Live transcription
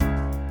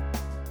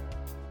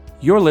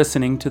You're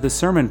listening to the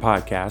Sermon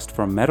Podcast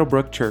from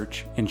Meadowbrook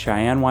Church in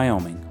Cheyenne,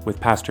 Wyoming, with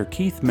Pastor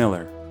Keith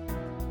Miller.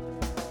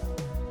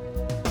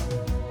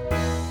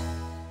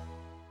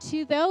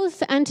 To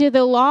those under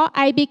the law,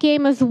 I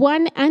became as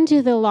one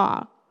under the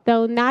law,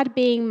 though not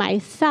being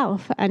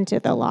myself under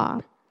the law.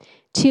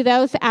 To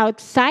those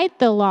outside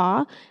the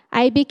law,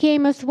 I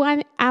became as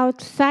one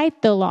outside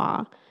the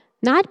law,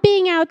 not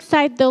being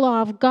outside the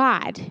law of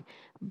God,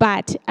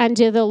 but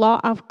under the law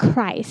of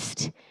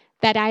Christ,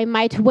 that I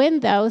might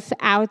win those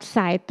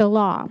outside the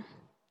law.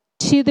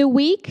 To the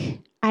weak,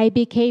 I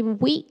became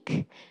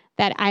weak,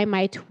 that I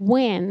might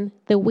win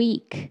the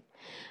weak.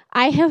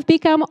 I have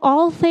become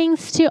all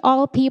things to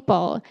all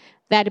people,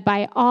 that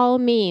by all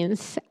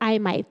means I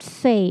might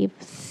save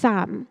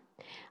some.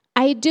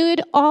 I do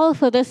it all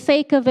for the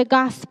sake of the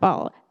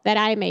gospel, that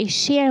I may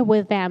share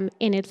with them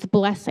in its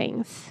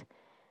blessings.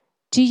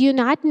 Do you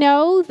not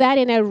know that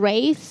in a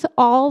race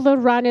all the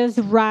runners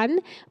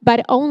run,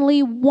 but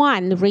only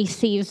one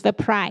receives the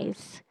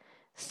prize?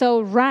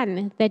 So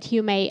run that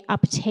you may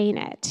obtain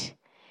it.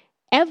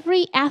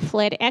 Every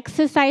athlete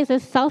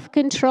exercises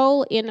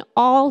self-control in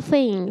all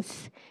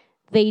things.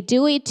 They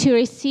do it to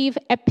receive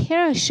a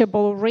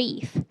perishable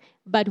wreath,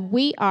 but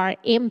we are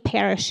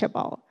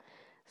imperishable.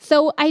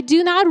 So I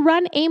do not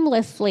run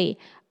aimlessly.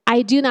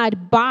 I do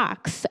not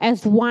box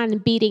as one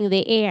beating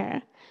the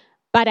air.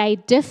 But I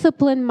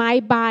discipline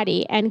my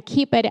body and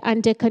keep it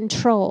under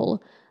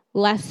control,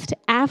 lest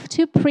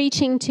after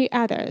preaching to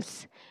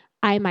others,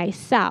 I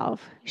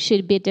myself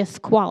should be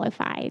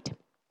disqualified.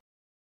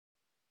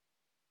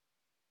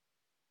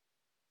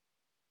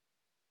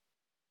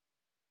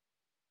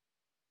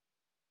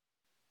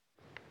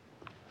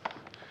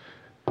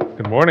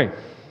 Good morning.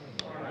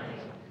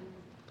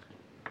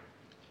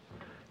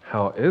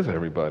 How is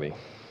everybody?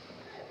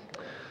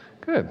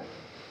 Good.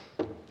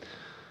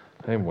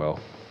 I'm well.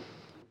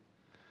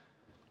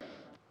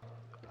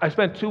 I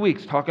spent 2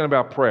 weeks talking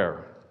about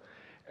prayer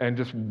and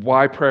just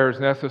why prayer is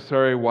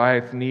necessary, why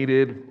it's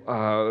needed,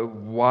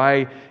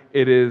 why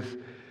it is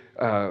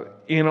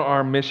in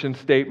our mission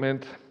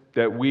statement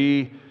that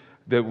we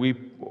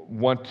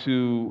want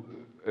to,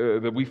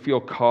 that we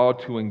feel called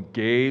to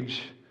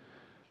engage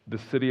the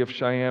city of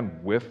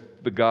Cheyenne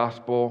with the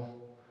gospel,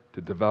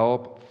 to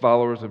develop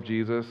followers of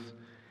Jesus.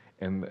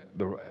 And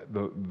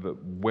the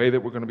way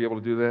that we're going to be able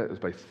to do that is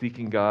by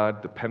seeking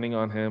God, depending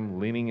on Him,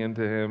 leaning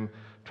into Him,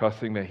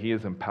 trusting that He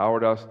has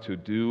empowered us to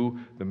do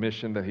the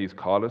mission that He's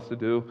called us to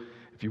do.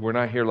 If you were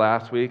not here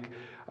last week,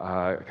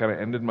 I kind of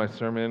ended my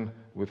sermon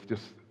with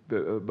just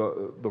the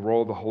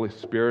role of the Holy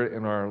Spirit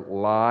in our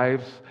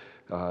lives.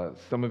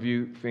 Some of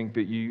you think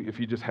that if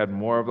you just had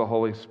more of the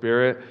Holy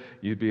Spirit,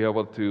 you'd be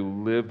able to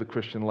live the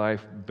Christian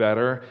life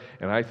better.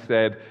 And I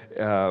said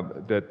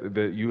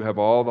that you have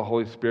all the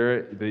Holy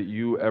Spirit that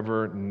you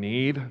ever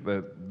need,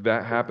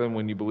 that happened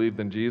when you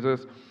believed in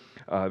Jesus.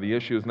 The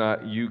issue is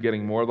not you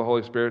getting more of the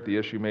Holy Spirit. The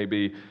issue may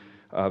be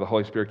the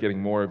Holy Spirit getting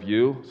more of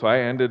you. So I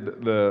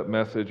ended the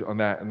message on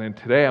that. And then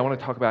today I want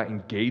to talk about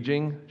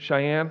engaging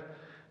Cheyenne.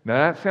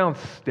 Now that sounds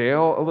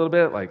stale a little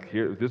bit, like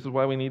this is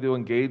why we need to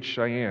engage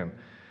Cheyenne.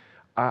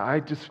 I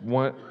just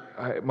want,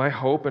 my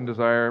hope and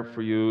desire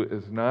for you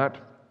is not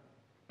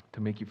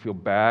to make you feel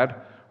bad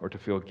or to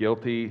feel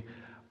guilty.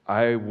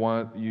 I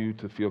want you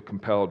to feel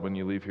compelled when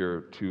you leave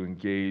here to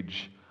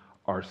engage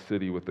our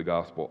city with the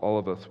gospel. All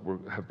of us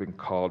have been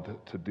called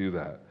to do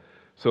that.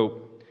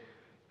 So,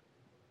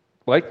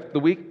 like the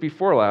week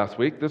before last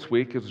week, this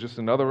week is just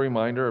another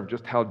reminder of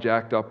just how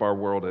jacked up our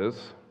world is,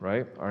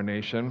 right? Our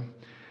nation,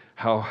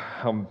 how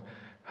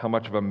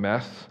much of a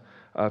mess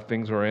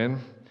things are in.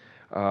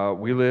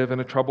 We live in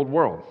a troubled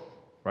world,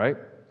 right?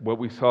 What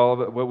we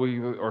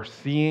are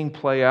seeing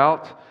play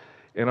out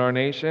in our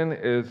nation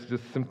is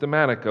just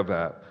symptomatic of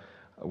that.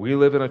 We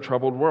live in a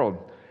troubled world.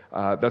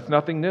 That's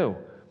nothing new.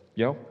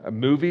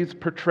 Movies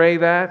portray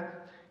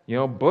that.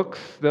 Books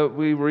that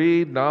we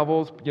read,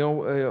 novels,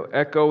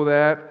 echo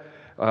that.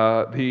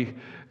 The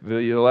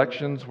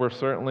election was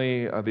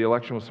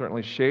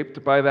certainly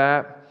shaped by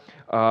that.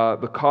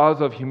 The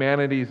cause of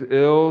humanity's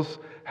ills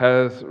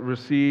has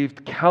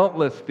received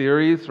countless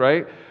theories,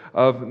 right,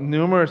 of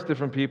numerous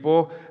different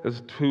people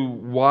as to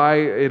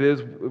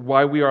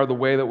why we are the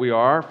way that we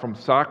are, from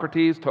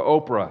Socrates to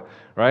Oprah,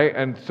 right,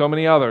 and so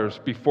many others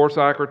before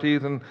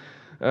Socrates and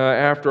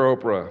after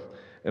Oprah.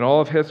 In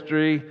all of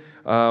history,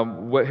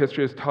 what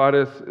history has taught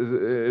us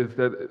is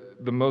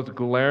that the most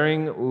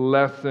glaring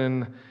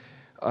lesson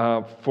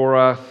for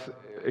us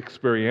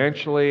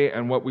experientially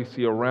and what we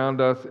see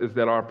around us is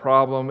that our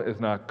problem is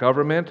not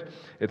government,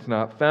 it's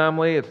not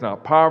family, it's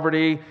not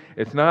poverty,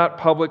 it's not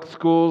public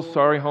schools.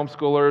 Sorry,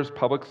 homeschoolers,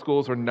 public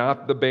schools are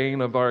not the bane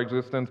of our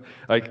existence.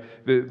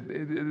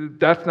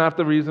 That's not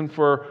the reason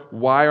for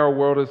why our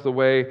world is the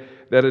way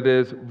that it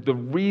is. The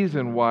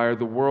reason why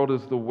the world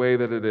is the way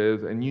that it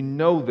is, and you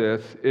know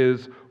this,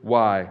 is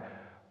why?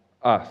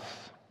 Us,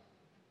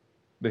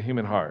 the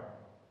human heart.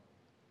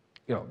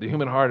 The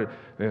human heart,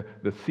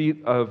 the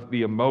seat of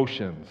the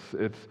emotions.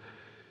 It's,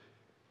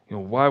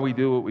 why we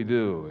do what we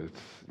do.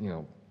 It's,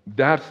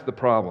 That's the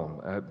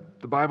problem.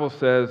 The Bible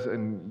says,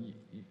 and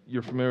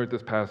you're familiar with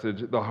this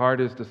passage, the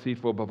heart is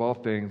deceitful above all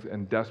things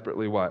and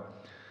desperately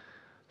what?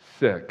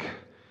 Sick.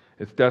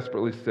 It's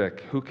desperately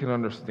sick. Who can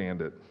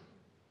understand it?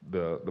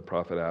 The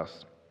prophet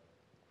asks.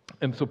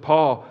 And so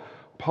Paul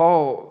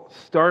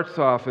starts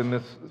off in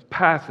this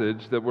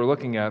passage that we're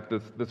looking at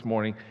this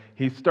morning.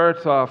 He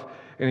starts off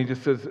and he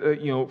just says,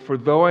 for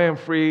though I am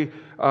free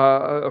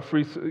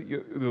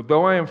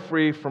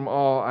from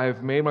all, I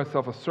have made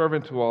myself a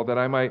servant to all, that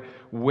I might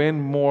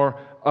win more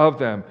of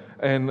them.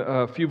 And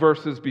a few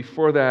verses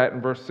before that,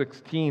 in verse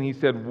 16, he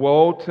said,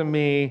 woe to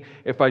me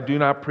if I do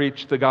not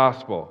preach the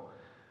gospel.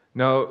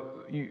 Now,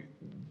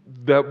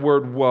 that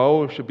word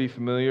woe should be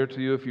familiar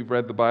to you if you've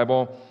read the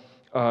Bible.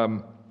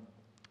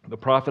 The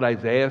prophet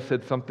Isaiah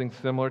said something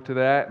similar to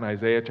that in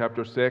Isaiah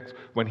chapter 6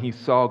 when he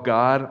saw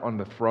God on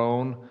the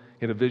throne.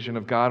 He had a vision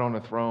of God on the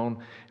throne,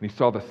 and he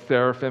saw the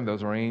seraphim,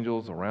 those are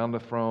angels, around the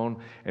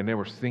throne, and they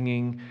were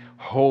singing,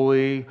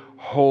 holy,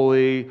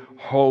 holy,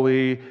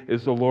 holy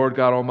is the Lord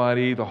God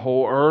Almighty. The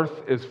whole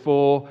earth is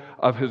full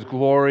of His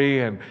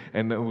glory, and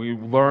we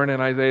learn in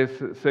Isaiah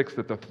 6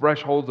 that the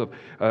thresholds of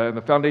and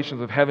the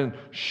foundations of heaven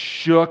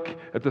shook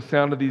at the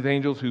sound of these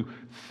angels who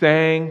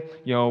sang,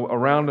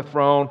 around the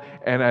throne.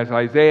 And as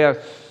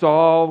Isaiah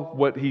saw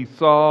what he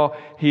saw,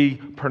 he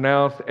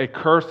pronounced a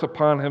curse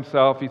upon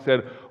himself. He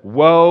said,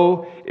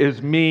 woe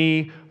is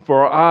me,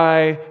 for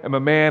I am a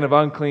man of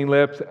unclean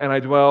lips, and I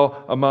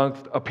dwell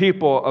amongst a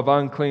people of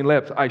unclean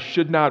lips. I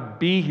should not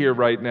be here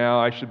right now.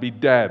 I should be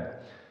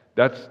dead.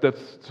 That's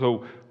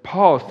so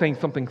Paul is saying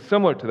something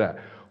similar to that.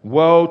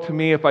 Woe to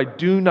me if I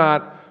do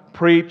not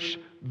preach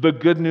the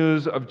good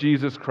news of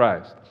Jesus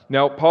Christ.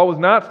 Now, Paul was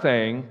not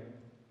saying,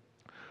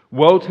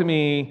 woe to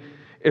me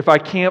if I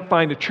can't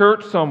find a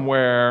church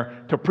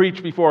somewhere to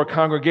preach before a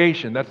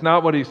congregation. That's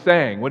not what he's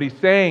saying. What he's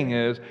saying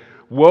is,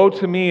 woe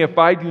to me if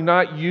I do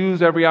not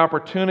use every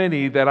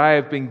opportunity that I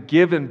have been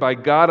given by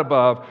God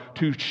above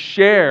to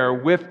share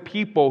with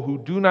people who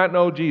do not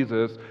know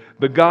Jesus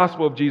the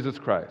gospel of Jesus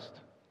Christ.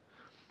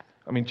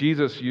 I mean,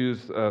 Jesus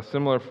used a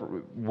similar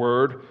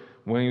word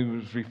when he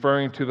was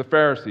referring to the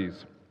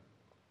Pharisees.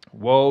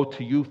 Woe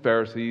to you,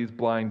 Pharisees,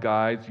 blind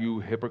guides, you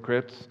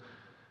hypocrites.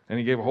 And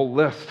he gave a whole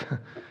list.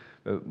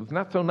 It was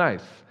not so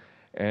nice.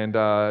 And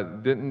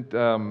didn't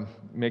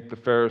make the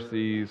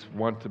Pharisees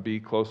want to be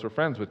closer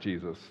friends with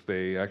Jesus.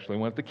 They actually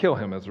wanted to kill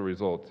him as a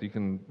result. You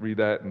can read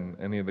that in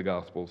any of the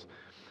Gospels.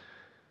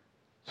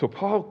 So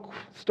Paul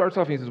starts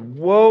off and he says,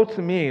 woe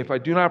to me if I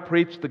do not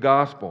preach the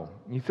gospel.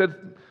 He said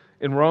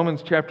in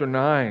Romans chapter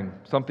 9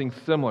 something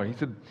similar. He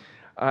said,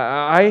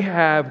 I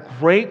have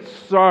great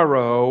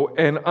sorrow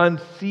and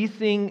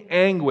unceasing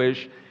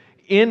anguish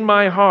in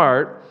my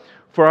heart,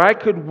 for I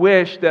could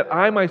wish that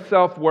I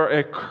myself were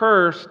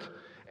accursed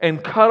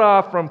and cut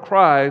off from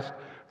Christ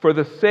for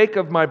the sake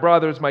of my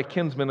brothers, my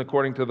kinsmen,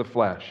 according to the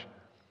flesh.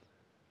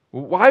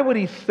 Why would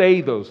he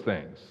say those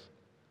things?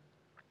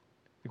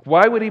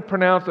 Why would he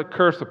pronounce a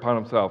curse upon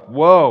himself?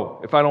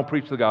 Woe, if I don't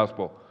preach the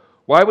gospel.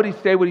 Why would he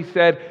say what he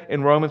said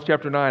in Romans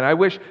chapter 9? I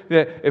wish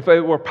that if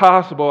it were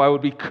possible, I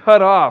would be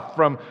cut off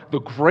from the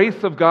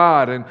grace of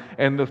God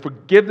and the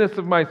forgiveness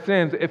of my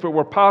sins, if it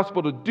were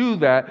possible to do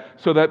that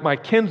so that my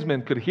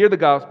kinsmen could hear the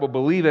gospel,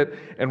 believe it,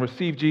 and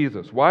receive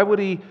Jesus. Why would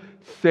he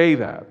say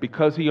that?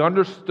 Because he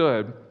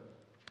understood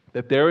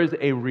that there is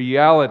a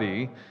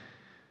reality,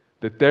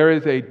 that there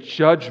is a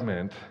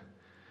judgment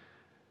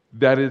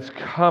that is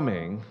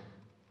coming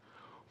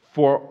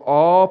for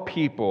all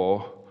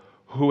people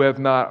who have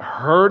not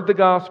heard the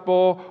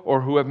gospel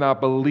or who have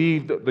not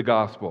believed the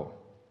gospel.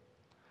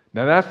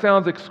 Now that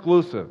sounds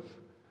exclusive,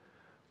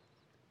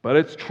 but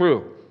it's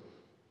true.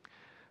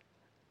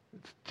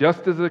 It's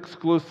just as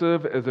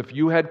exclusive as if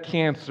you had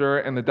cancer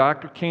and the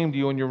doctor came to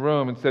you in your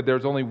room and said,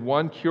 there's only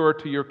one cure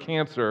to your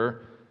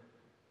cancer,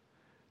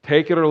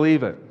 take it or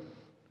leave it.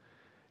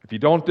 If you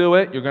don't do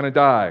it, you're going to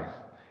die.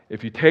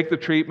 If you take the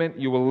treatment,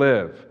 you will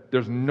live.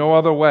 There's no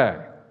other way.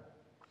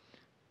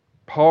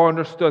 Paul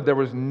understood there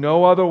was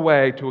no other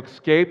way to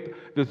escape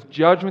this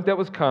judgment that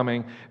was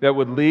coming that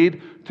would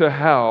lead to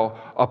hell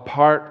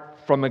apart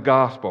from the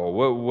gospel.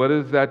 What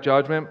is that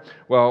judgment?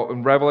 Well,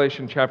 in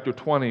Revelation chapter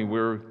 20,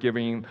 we're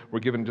given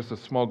just a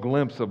small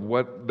glimpse of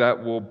what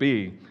that will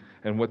be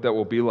and what that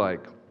will be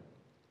like.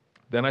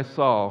 Then I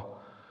saw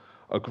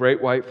a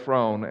great white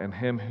throne and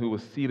him who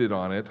was seated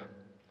on it.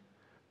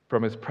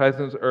 From his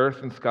presence,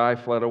 earth and sky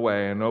fled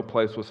away, and no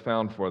place was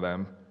found for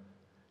them.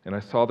 And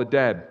I saw the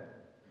dead,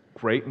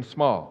 great and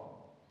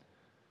small,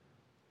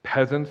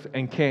 peasants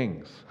and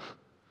kings,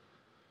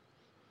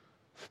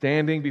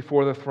 standing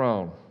before the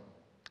throne,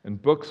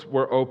 and books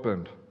were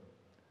opened.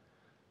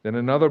 Then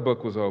another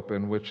book was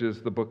opened, which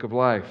is the book of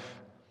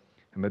life.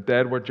 And the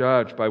dead were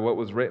judged by what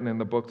was written in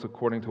the books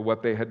according to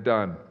what they had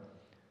done.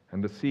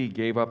 And the sea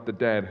gave up the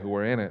dead who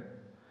were in it.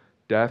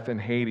 Death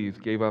and Hades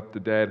gave up the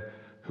dead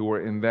who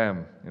were in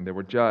them, and they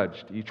were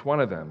judged, each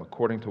one of them,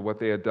 according to what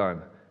they had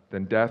done.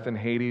 Then death and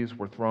Hades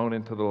were thrown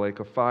into the lake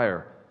of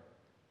fire.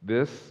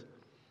 This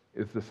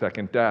is the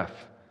second death.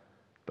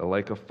 the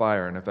lake of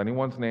fire. And if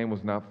anyone's name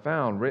was not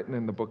found written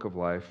in the book of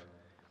life,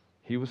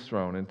 he was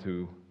thrown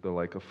into the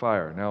lake of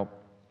fire. Now,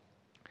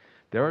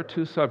 there are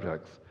two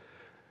subjects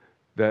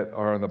that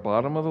are on the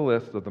bottom of the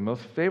list of the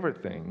most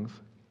favorite things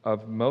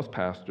of most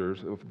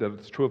pastors, that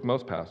it's true of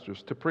most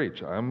pastors, to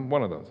preach. I'm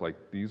one of those. Like,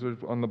 these are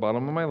on the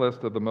bottom of my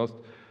list of the most,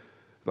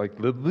 like,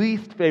 the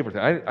least favorite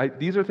thing.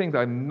 These are things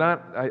I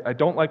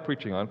don't like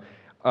preaching on.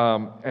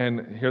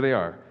 And here they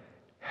are.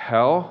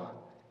 Hell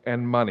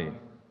and money,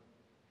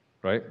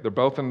 right? They're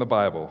both in the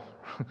Bible.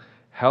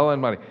 Hell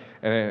and money.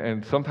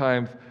 And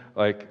sometimes,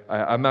 like,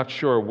 I'm not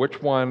sure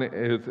which one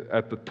is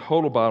at the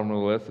total bottom of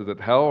the list. Is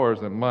it hell or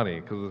is it money?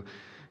 Because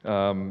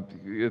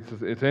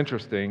it's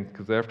interesting,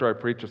 because after I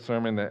preach a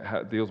sermon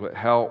that deals with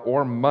hell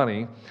or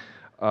money,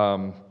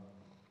 not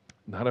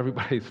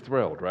everybody's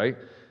thrilled, right?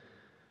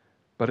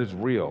 But it's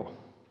real.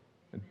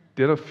 I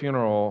did a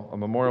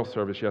memorial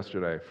service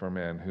yesterday for a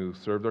man who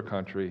served our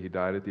country. He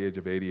died at the age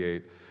of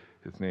 88.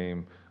 His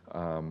name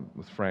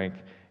was Frank,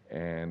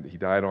 and he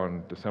died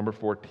on December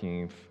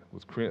 14th.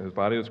 His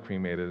body was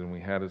cremated, and we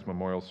had his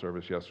memorial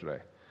service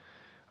yesterday.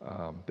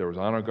 There was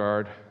honor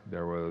guard.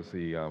 There was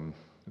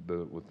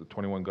with the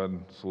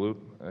 21-gun salute,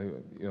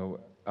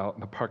 out in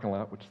the parking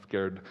lot, which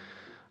scared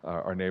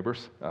our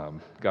neighbors.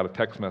 Got a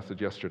text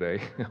message yesterday.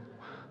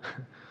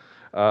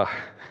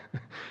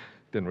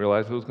 Didn't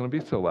realize it was going to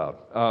be so loud.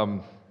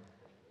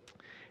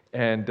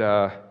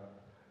 And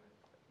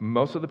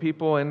most of the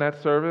people in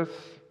that service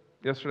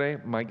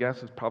yesterday, my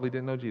guess is probably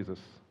didn't know Jesus.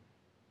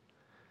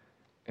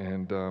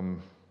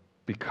 And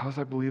because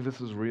I believe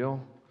this is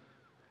real,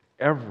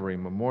 every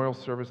memorial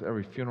service,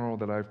 every funeral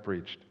that I've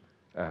preached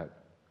at,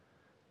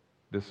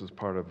 this is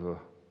part of the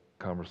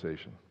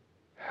conversation.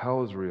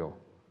 Hell is real.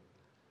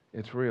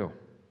 It's real.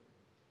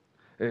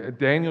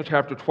 Daniel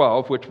chapter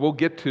 12, which we'll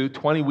get to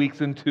 20 weeks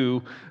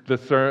into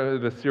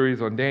the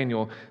series on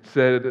Daniel,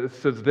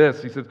 says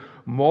this. He says,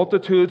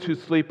 multitudes who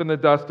sleep in the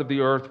dust of the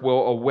earth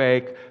will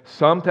awake,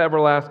 some to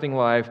everlasting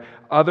life,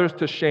 others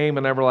to shame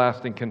and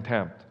everlasting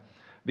contempt.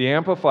 The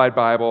Amplified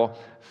Bible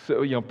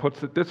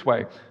puts it this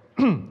way,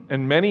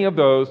 and many of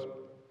those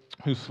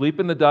who sleep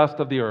in the dust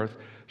of the earth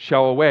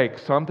shall awake,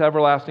 some to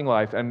everlasting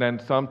life, and then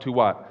some to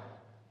what?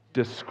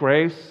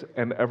 Disgrace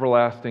and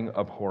everlasting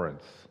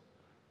abhorrence.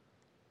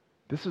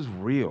 This is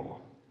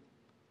real.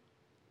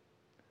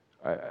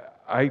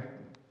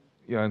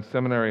 In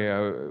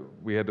seminary,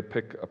 we had to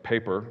pick a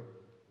paper,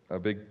 a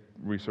big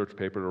research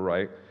paper to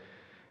write,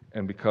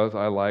 and because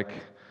I like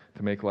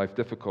to make life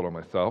difficult on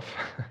myself,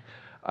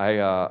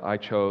 I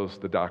chose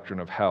the doctrine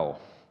of hell.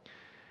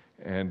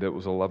 And it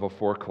was a level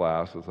 4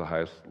 class. It was the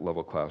highest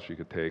level class you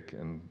could take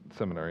in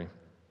seminary.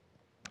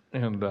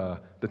 And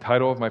the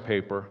title of my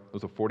paper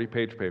was a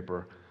 40-page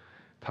paper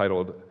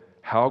titled,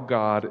 How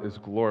God is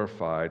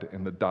Glorified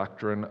in the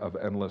Doctrine of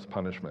Endless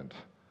Punishment.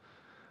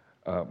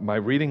 My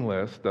reading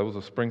list, that was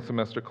a spring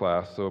semester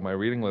class, so my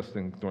reading list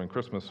during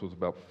Christmas was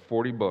about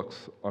 40 books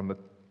on the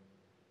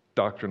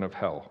doctrine of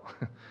hell.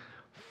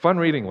 Fun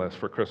reading list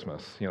for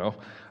Christmas,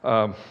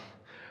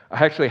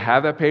 I actually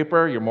have that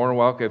paper. You're more than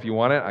welcome. If you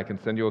want it, I can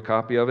send you a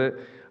copy of it,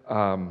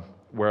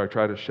 where I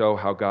try to show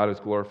how God is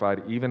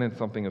glorified even in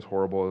something as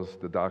horrible as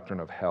the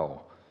doctrine of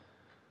hell.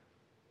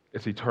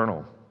 It's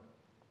eternal.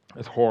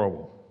 It's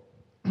horrible.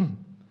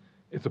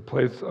 It's a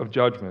place of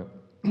judgment.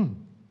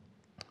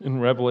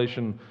 In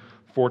Revelation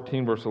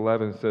 14, verse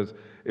 11, it says,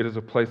 it is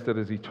a place that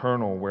is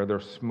eternal, where their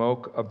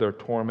smoke of their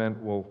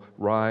torment will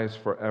rise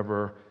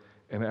forever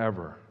and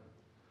ever.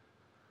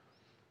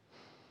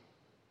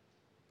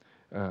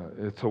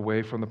 It's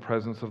away from the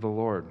presence of the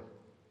Lord.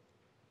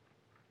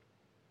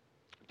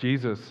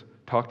 Jesus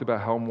talked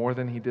about hell more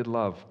than he did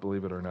love,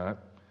 believe it or not.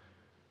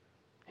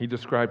 He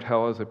described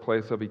hell as a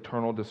place of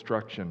eternal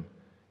destruction,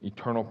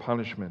 eternal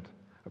punishment,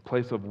 a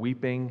place of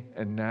weeping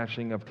and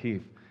gnashing of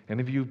teeth.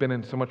 Any of you have been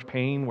in so much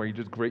pain where you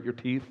just grit your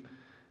teeth?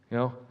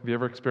 Have you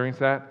ever experienced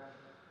that?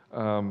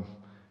 When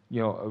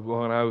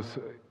I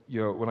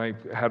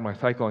had my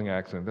cycling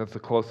accident, that's the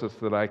closest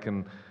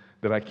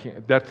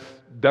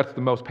that's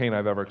the most pain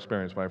I've ever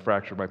experienced when I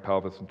fractured my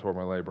pelvis and tore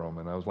my labrum,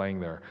 and I was laying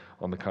there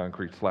on the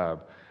concrete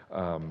slab.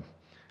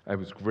 I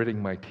was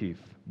gritting my teeth.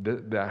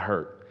 That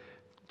hurt.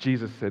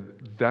 Jesus said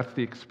that's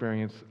the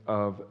experience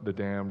of the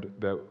damned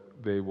that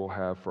they will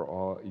have for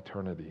all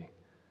eternity.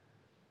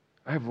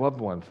 I have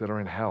loved ones that are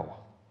in hell.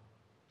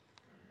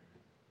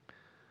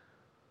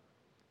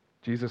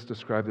 Jesus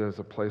described it as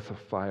a place of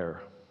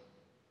fire.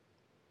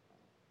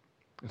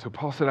 And so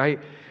Paul said,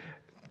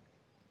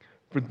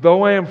 for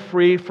though I am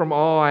free from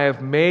all, I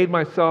have made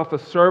myself a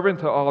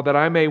servant to all, that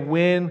I may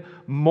win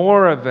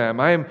more of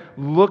them. I am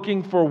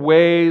looking for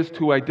ways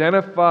to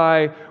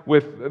identify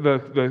with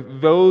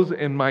those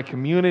in my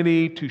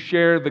community, to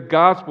share the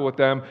gospel with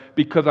them,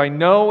 because I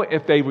know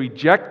if they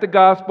reject the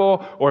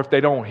gospel or if they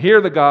don't hear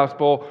the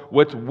gospel,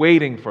 what's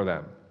waiting for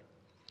them.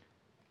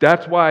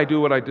 That's why I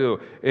do what I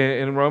do.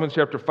 In Romans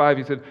chapter 5,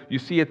 he said, you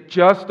see, at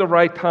just the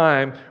right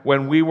time,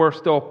 when we were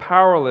still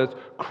powerless,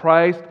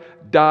 Christ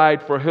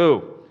died for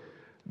who?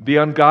 The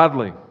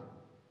ungodly.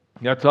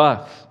 That's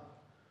us.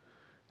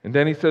 And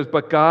then he says,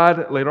 but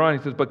God, later on,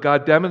 he says, but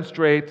God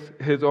demonstrates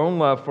his own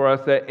love for us,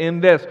 that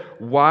in this,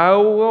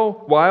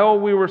 while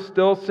we were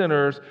still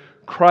sinners,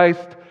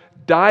 Christ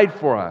died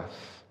for us.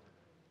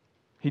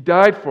 He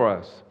died for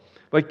us.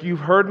 Like you've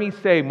heard me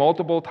say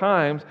multiple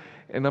times,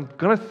 and I'm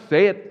going to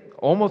say it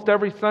almost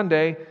every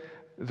Sunday,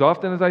 as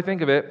often as I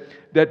think of it,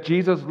 that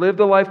Jesus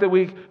lived a life that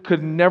we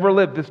could never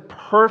live, this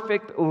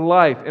perfect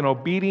life in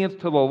obedience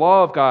to the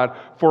law of God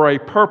for a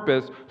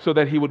purpose, so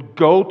that he would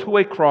go to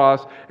a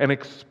cross and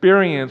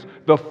experience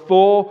the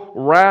full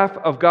wrath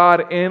of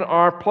God in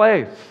our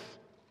place.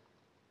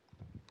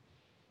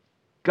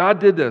 God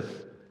did this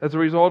as a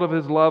result of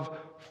his love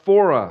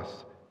for us.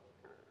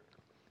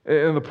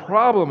 And the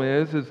problem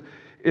is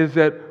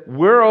that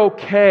we're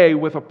okay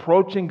with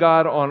approaching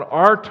God on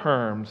our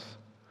terms,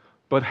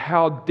 but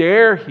how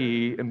dare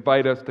he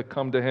invite us to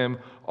come to him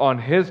on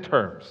his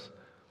terms?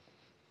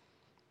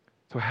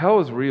 So hell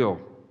is real.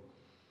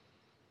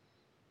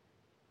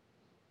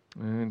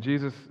 And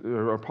Jesus,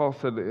 or Paul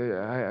said,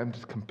 I'm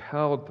just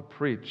compelled to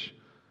preach.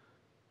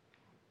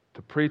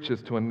 To preach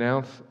is to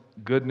announce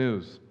good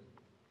news.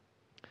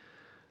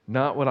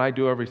 Not what I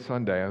do every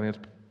Sunday. I mean,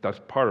 that's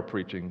part of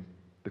preaching.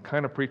 The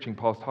kind of preaching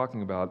Paul's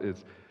talking about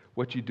is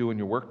what you do in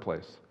your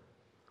workplace,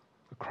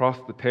 across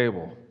the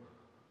table.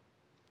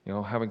 You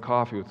know, having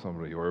coffee with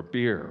somebody, or a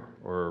beer,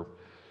 or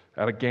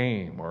at a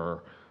game,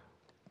 or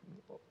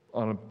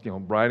on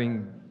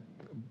riding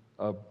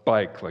a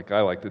bike like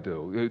I like to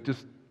do.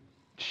 Just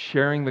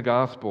sharing the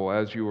gospel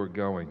as you are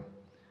going.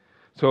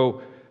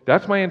 So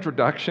that's my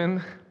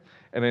introduction,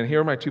 and then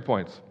here are my 2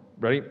 points.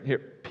 Ready? Here,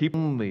 people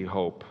only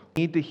hope.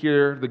 They need to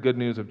hear the good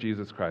news of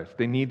Jesus Christ.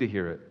 They need to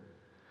hear it.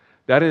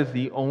 That is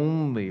the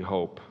only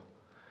hope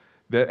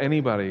that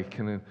anybody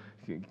can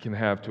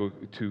have to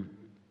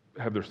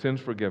have their sins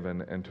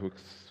forgiven and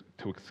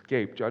to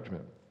escape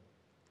judgment.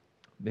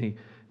 They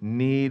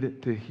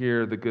need to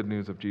hear the good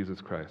news of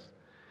Jesus Christ.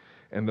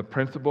 And the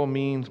principal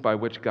means by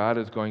which God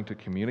is going to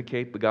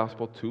communicate the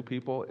gospel to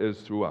people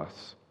is through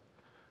us.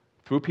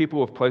 Through people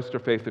who have placed their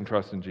faith and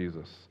trust in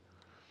Jesus.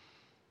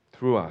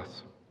 Through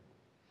us.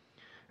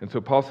 And so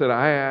Paul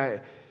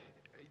said,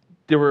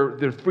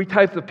 there's 3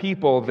 types of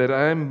people that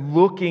I'm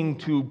looking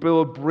to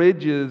build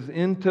bridges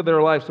into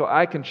their life so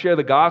I can share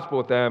the gospel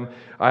with them.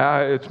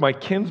 It's my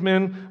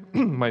kinsmen,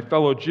 my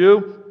fellow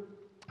Jew.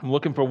 I'm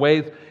looking for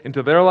ways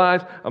into their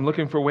lives. I'm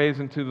looking for ways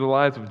into the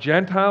lives of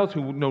Gentiles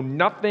who know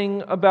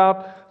nothing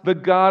about the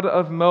God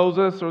of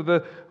Moses or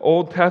the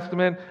Old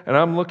Testament. And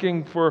I'm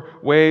looking for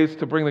ways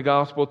to bring the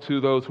gospel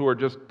to those who are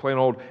just plain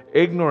old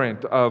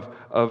ignorant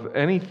of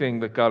anything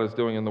that God is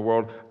doing in the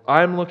world.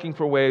 I'm looking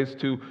for ways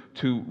to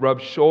rub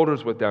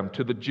shoulders with them.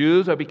 To the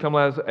Jews, I become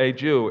as a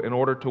Jew in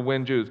order to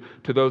win Jews.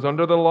 To those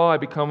under the law, I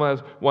become as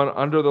one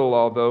under the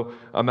law, though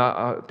I'm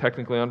not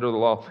technically under the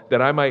law,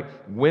 that I might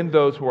win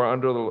those who are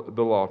under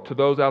the law. To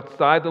those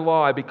outside the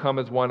law, I become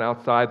as one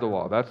outside the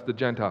law. That's the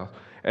Gentiles.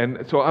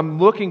 And so I'm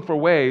looking for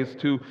ways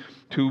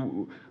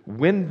to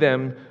win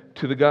them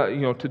to the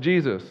God, to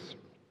Jesus.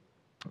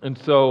 And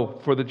so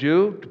for the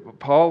Jew,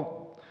 Paul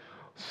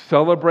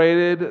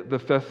celebrated the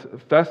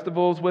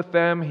festivals with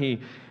them. He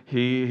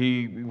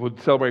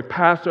would celebrate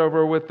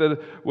Passover with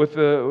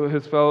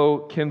his fellow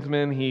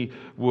kinsmen. He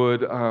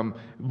would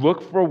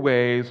look for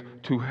ways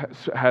to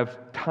have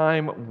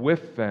time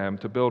with them,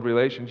 to build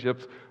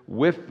relationships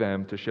with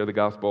them, to share the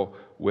gospel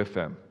with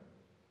them.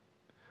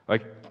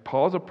 Like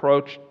Paul's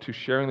approach to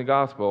sharing the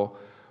gospel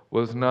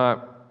was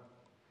not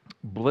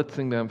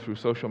blitzing them through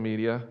social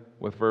media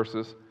with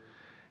verses.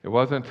 It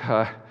wasn't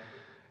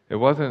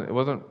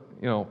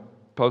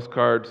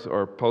postcards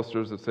or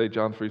posters that say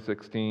John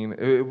 3:16.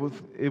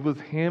 It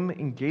was him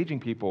engaging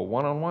people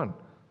one-on-one.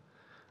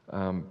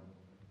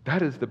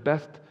 That is the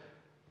best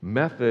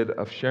method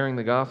of sharing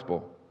the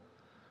gospel.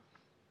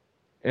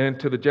 And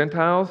to the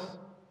Gentiles,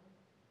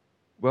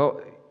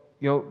 well,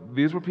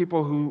 these were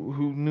people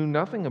who knew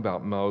nothing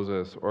about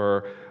Moses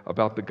or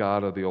about the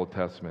God of the Old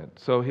Testament.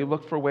 So he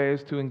looked for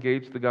ways to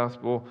engage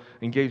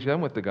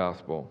them with the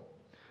gospel.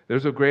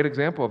 There's a great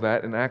example of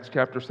that in Acts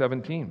chapter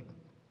 17.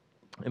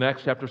 In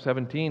Acts chapter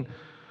 17,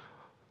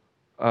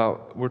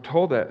 we're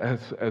told that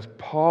as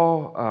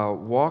Paul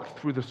walked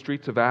through the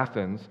streets of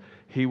Athens,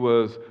 he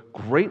was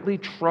greatly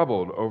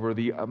troubled over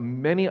the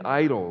many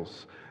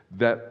idols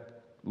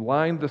that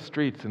lined the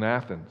streets in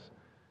Athens.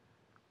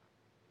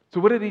 So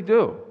what did he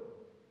do?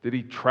 Did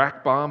he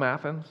track bomb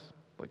Athens?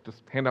 Like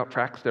just hand out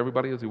tracts to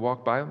everybody as he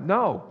walked by them?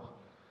 No,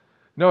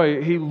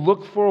 he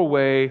looked for a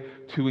way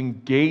to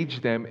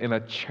engage them in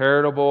a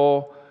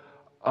charitable,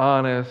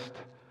 honest,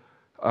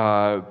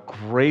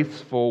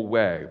 graceful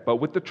way, but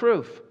with the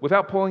truth,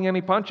 without pulling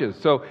any punches.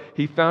 So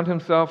he found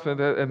himself in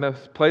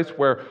this place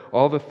where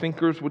all the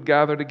thinkers would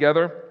gather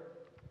together,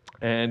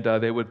 and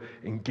they would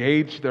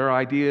engage their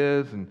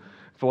ideas and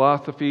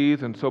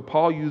philosophies, and so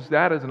Paul used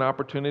that as an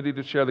opportunity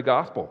to share the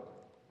gospel.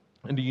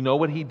 And do you know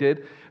what he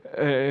did?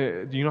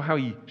 Do you know how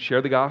he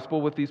shared the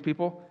gospel with these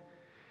people?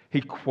 He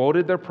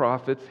quoted their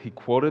prophets, he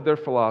quoted their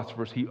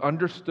philosophers, he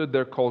understood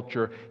their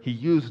culture, he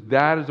used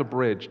that as a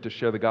bridge to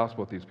share the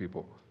gospel with these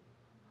people.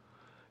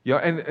 Yeah,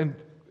 and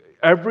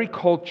every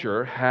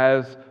culture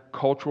has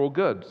cultural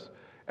goods.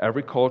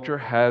 Every culture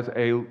has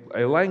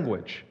a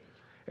language.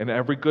 And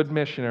every good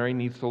missionary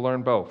needs to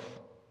learn both,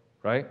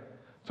 right?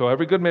 So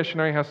every good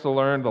missionary has to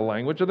learn the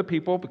language of the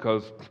people,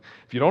 because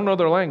if you don't know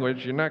their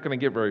language, you're not going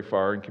to get very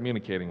far in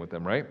communicating with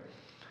them, right?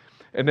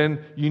 And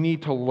then you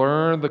need to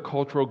learn the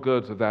cultural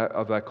goods of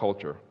that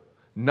culture.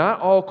 Not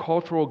all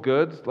cultural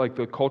goods, like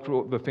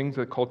the things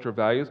that culture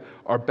values,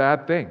 are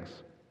bad things.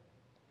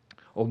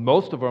 Well,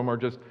 most of them are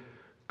just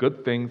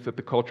good things that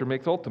the culture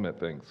makes ultimate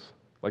things.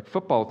 Like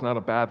football is not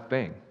a bad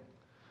thing.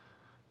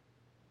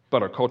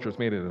 But our culture's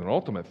made it an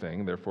ultimate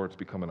thing, therefore it's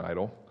become an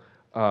idol.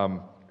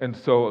 And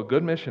so a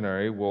good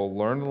missionary will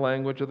learn the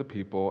language of the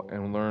people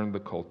and learn the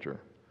culture.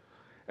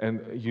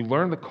 And you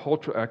learn the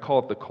culture, I call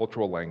it the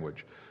cultural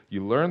language.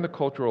 You learn the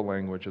cultural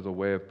language as a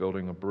way of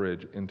building a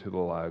bridge into the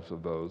lives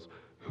of those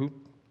who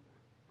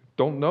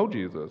don't know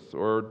Jesus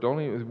or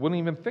wouldn't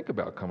even think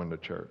about coming to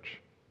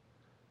church.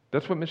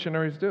 That's what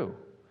missionaries do.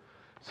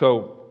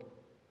 So,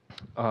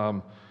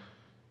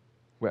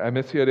 at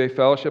Missio Dei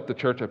Fellowship, the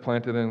church I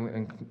planted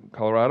in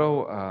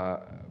Colorado,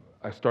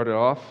 I started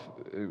off,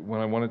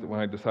 when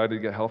I decided to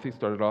get healthy,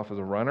 started off as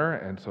a runner,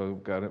 and so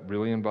got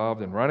really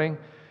involved in running.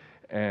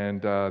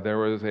 And there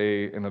was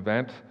an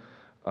event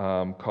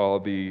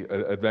called the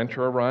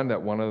Adventure Run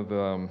that one of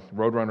the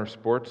Roadrunner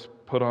Sports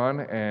put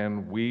on,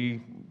 and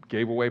we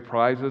gave away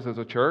prizes as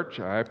a church.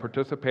 I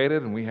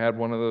participated, and we had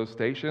one of those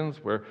stations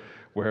where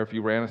if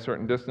you ran a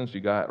certain distance,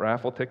 you got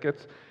raffle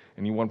tickets,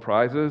 and you won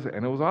prizes,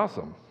 and it was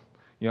awesome.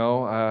 You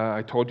know,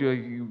 I told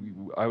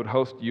you I would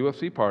host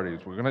UFC parties.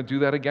 We're going to do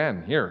that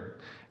again here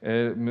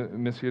at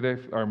Missio Dei,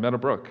 or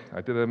Meadowbrook. I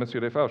did it at Missio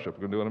Dei Fellowship.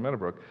 We're going to do it at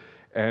Meadowbrook,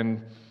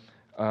 and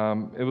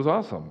it was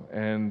awesome.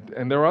 And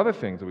there are other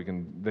things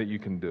that you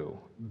can do.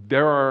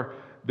 There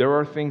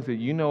are things that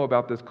you know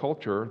about this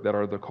culture that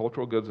are the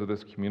cultural goods of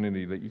this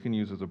community that you can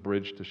use as a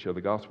bridge to share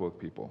the gospel with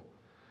people.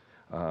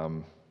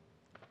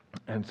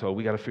 And so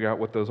we got to figure out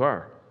what those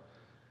are.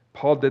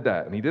 Paul did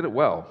that, and he did it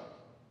well.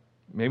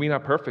 Maybe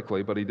not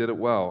perfectly, but he did it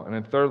well. And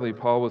then thirdly,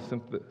 Paul was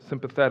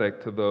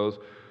sympathetic to those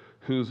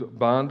whose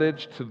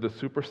bondage to the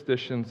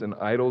superstitions and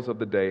idols of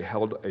the day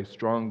held a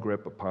strong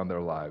grip upon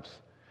their lives.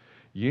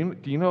 Do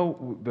you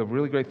know the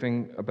really great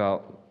thing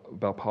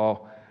about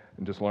Paul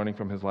and just learning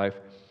from his life?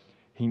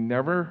 He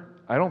never,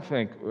 I don't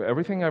think,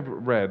 everything I've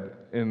read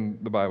in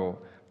the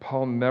Bible,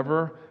 Paul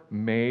never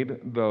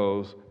made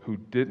those who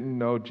didn't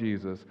know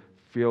Jesus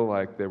feel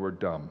like they were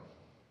dumb.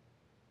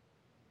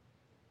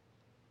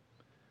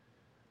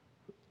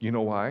 You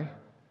know why?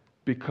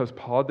 Because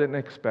Paul didn't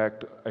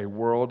expect a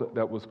world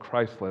that was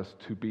Christless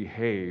to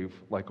behave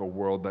like a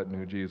world that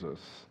knew Jesus.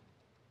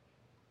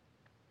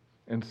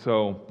 And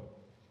so,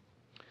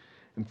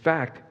 in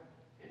fact,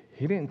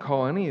 he didn't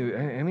call any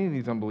of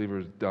these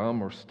unbelievers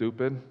dumb or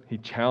stupid. He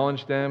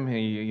challenged them.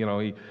 He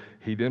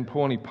didn't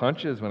pull any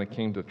punches when it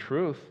came to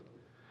truth.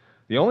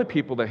 The only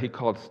people that he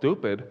called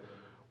stupid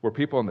were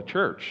people in the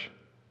church.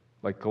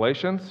 Like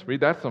Galatians,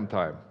 read that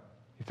sometime.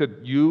 He said,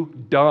 you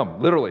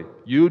dumb, literally,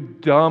 you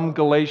dumb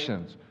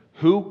Galatians,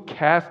 who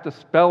cast a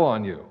spell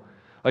on you?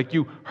 Like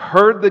you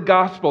heard the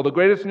gospel, the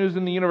greatest news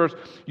in the universe,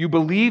 you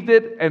believed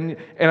it, and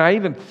I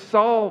even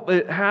saw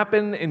it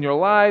happen in your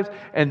lives,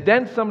 and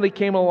then somebody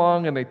came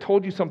along and they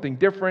told you something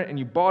different and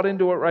you bought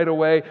into it right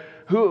away.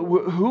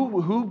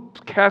 Who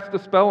cast a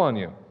spell on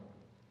you?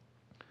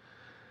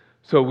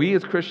 So we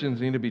as Christians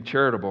need to be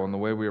charitable in the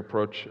way we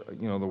approach,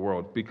 the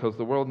world, because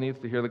the world needs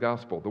to hear the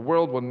gospel. The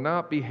world will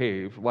not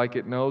behave like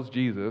it knows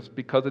Jesus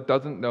because it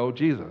doesn't know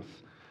Jesus.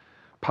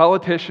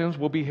 Politicians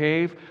will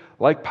behave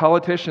like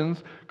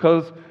politicians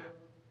because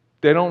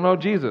they don't know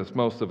Jesus,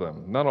 most of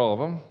them. Not all of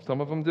them. Some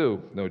of them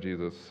do know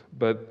Jesus.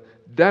 But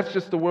that's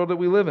just the world that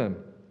we live in.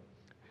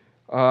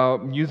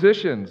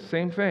 Musicians,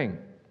 same thing.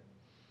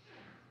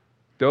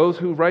 Those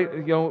who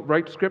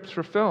write scripts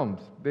for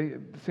films,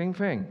 same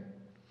thing.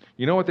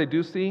 You know what they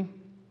do see?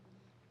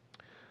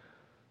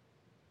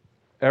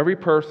 Every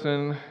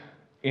person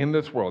in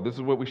this world, this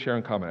is what we share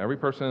in common, every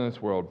person in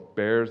this world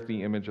bears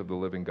the image of the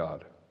living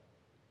God.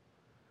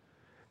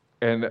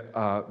 And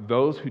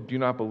those who do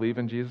not believe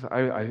in Jesus,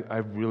 I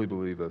really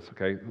believe this,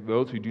 okay?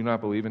 Those who do not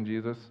believe in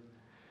Jesus,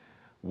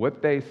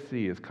 what they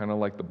see is kind of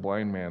like the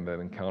blind man that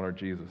encountered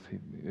Jesus.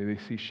 They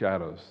see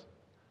shadows.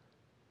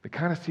 They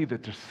kind of see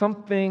that there's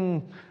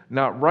something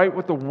not right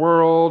with the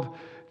world.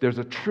 There's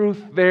a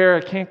truth there.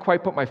 I can't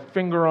quite put my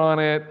finger on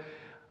it.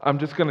 I'm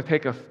just going to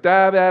take a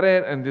stab at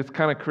it and just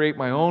kind of create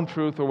my own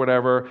truth or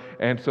whatever.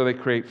 And so they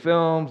create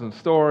films and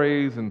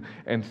stories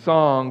and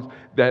songs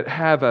that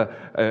have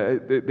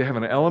they have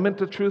an element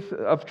of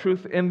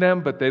truth in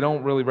them, but they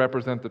don't really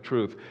represent the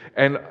truth.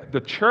 And the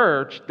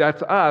church,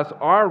 that's us,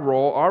 our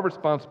role, our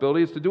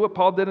responsibility is to do what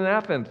Paul did in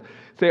Athens.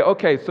 Say,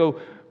 okay, so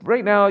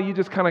right now you're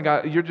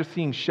just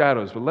seeing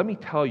shadows, but let me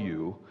tell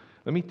you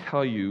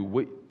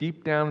what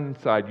deep down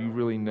inside you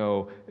really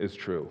know is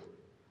true.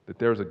 That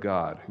there's a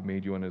God who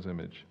made you in His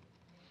image.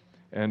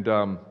 And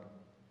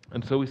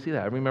so we see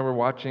that. I remember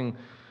watching,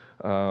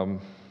 I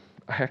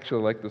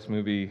actually like this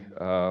movie,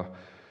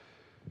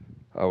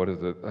 what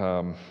is it?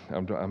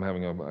 I'm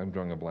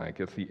drawing a blank.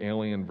 It's the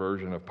alien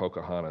version of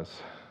Pocahontas.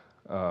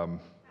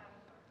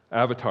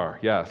 Avatar,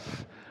 yes.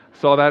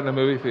 Saw that in the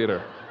movie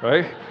theater,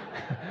 right?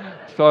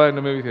 Saw that in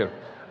the movie theater.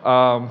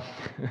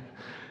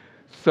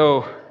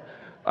 So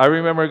I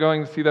remember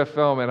going to see that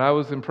film, and I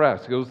was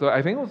impressed.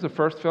 I think it was the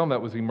first film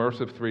that was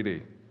immersive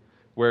 3D,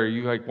 where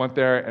you went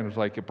there and it was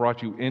like it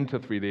brought you into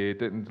 3D. It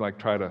didn't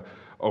try to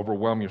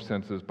overwhelm your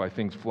senses by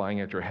things flying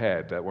at your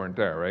head that weren't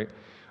there, right?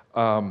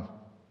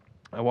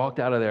 I walked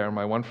out of there, and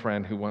my one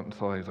friend who went and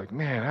saw it, he's like,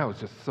 "Man, that was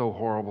just so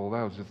horrible.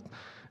 That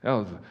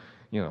was,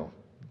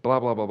 blah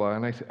blah blah blah."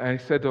 And I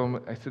said to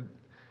him, I said,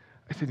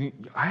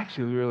 I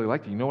actually really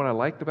liked it. You know what I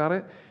liked about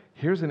it?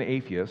 Here's an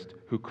atheist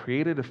who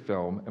created a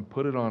film and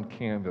put it on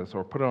canvas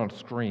or put it on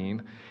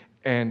screen,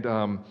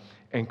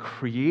 and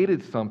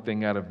created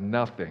something out of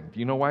nothing. Do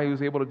you know why he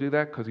was able to do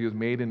that? Because he was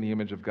made in the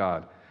image of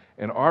God.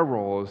 And our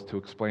role is to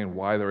explain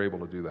why they're able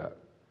to do that,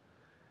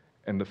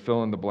 and to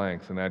fill in the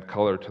blanks and add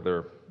color to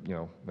their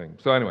thing.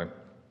 So anyway,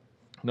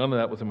 none of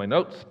that was in my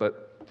notes,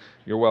 but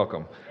you're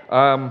welcome.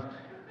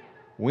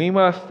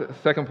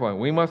 Second point,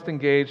 we must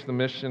engage the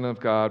mission of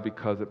God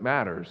because it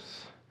matters.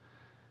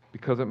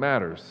 Because it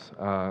matters.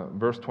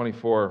 Verse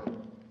 24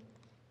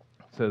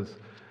 says,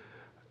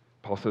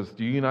 Paul says,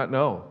 "Do you not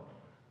know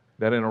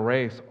that in a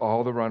race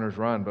all the runners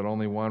run, but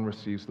only one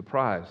receives the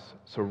prize?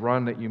 So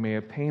run that you may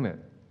obtain it."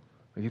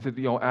 He said,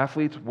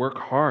 athletes work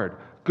hard.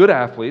 Good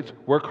athletes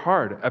work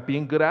hard at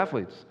being good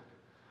athletes.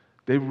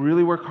 They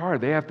really work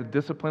hard. They have to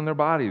discipline their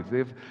bodies. They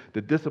have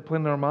to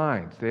discipline their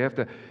minds. They have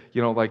to,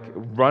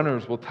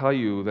 runners will tell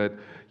you that,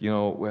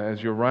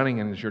 as you're running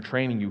and as you're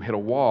training, you hit a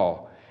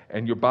wall,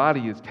 and your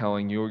body is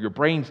telling you, or your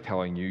brain's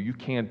telling you, you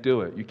can't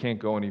do it. You can't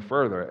go any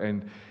further.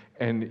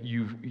 And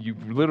you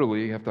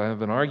literally have to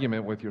have an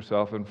argument with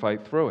yourself and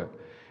fight through it.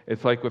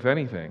 It's like with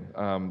anything.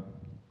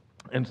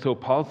 And so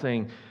Paul's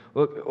saying,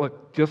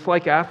 look, just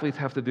like athletes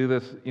have to do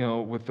this,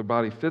 with their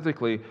body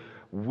physically,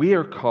 we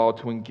are called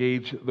to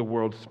engage the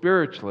world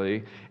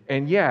spiritually.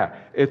 And yeah,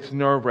 it's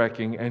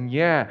nerve-wracking, and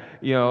yeah,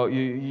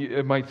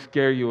 it might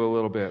scare you a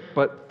little bit.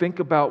 But think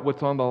about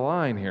what's on the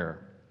line here.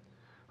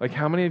 Like,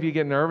 how many of you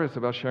get nervous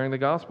about sharing the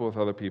gospel with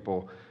other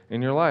people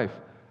in your life?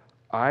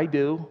 I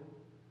do.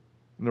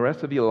 And the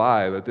rest of you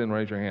lie that didn't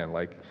raise your hand.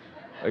 Like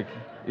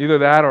either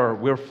that, or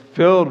we're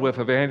filled with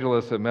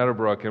evangelists at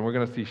Meadowbrook, and we're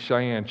going to see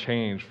Cheyenne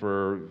change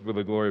for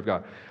the glory of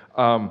God.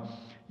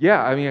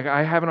 Yeah,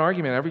 I have an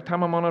argument. Every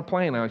time I'm on a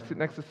plane, I sit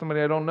next to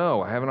somebody I don't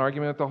know. I have an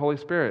argument with the Holy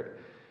Spirit.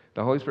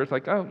 The Holy Spirit's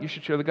like, "Oh, you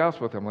should share the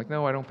gospel with them." I'm like,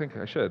 "No, I don't think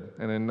I should."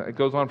 And then it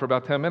goes on for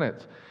about 10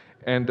 minutes.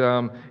 And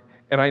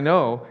I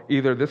know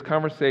either this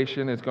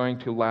conversation is going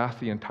to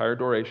last the entire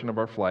duration of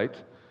our flight,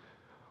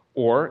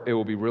 or it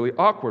will be really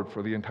awkward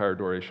for the entire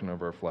duration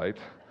of our flight,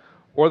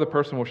 or the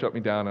person will shut me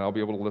down and I'll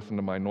be able to listen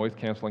to my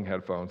noise-canceling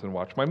headphones and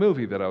watch my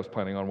movie that I was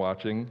planning on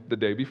watching the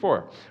day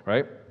before,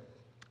 right?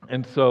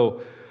 And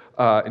so...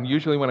 and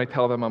usually when I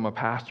tell them I'm a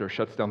pastor, it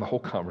shuts down the whole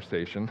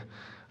conversation.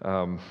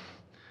 But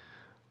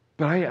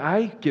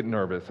I get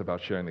nervous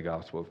about sharing the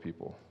gospel with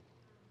people.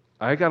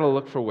 I got to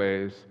look for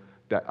ways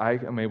that I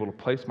am able to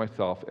place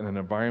myself in an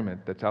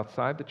environment that's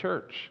outside the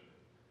church.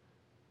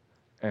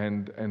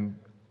 And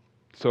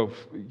so,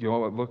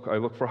 I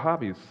look for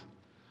hobbies.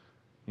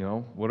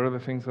 What are the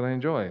things that I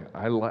enjoy?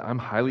 I'm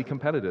highly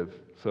competitive.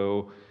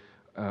 So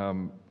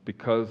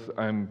because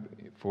I'm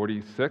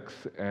 46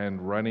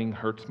 and running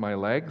hurts my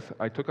legs,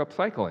 I took up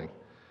cycling.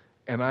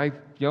 And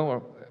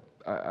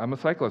I'm a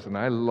cyclist, and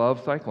I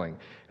love cycling.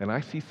 And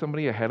I see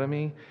somebody ahead of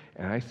me,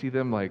 and I see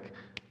them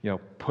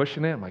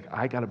pushing it. I'm like,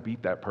 I got to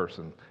beat that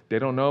person. They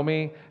don't know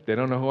me, they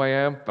don't know who I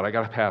am, but I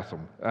got to pass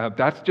them.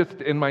 That's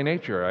just in my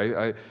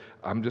nature.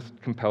 I'm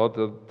just compelled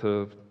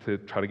to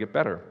try to get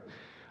better.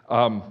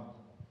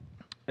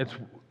 It's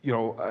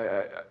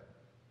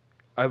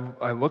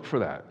I look for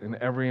that in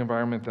every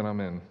environment that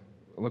I'm in.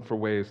 I look for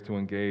ways to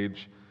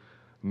engage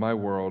my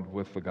world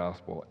with the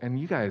gospel. And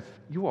you guys,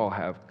 you all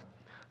have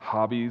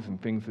hobbies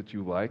and things that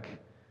you like.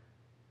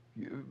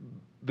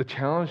 The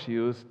challenge to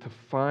you is to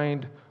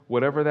find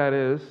whatever that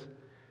is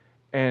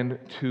and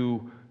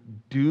to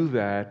do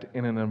that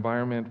in an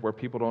environment where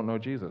people don't know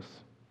Jesus.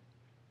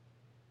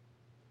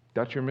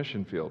 That's your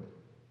mission field.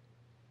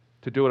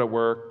 To do it at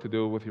work, to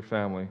do it with your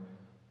family,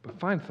 but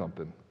find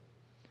something.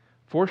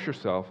 Force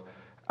yourself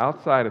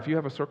outside. If you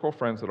have a circle of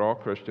friends that are all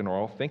Christian or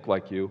all think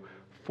like you,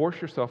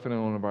 force yourself into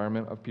an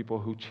environment of people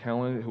who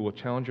will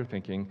challenge your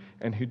thinking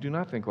and who do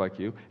not think like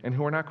you and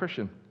who are not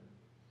Christian.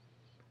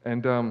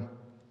 And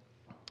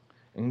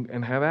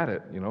have at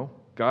it,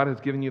 God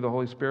has given you the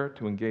Holy Spirit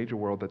to engage a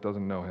world that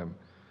doesn't know Him.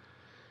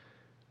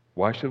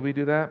 Why should we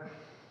do that?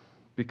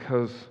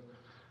 Because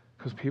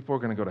people are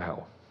going to go to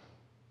hell.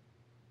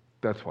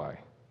 That's why.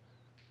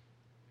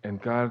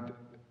 And God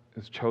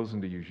has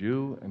chosen to use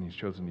you, and He's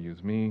chosen to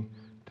use me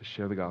to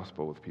share the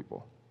gospel with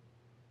people.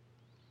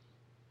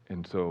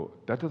 And so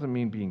that doesn't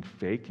mean being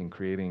fake and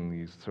creating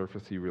these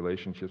surfacey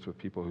relationships with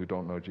people who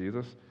don't know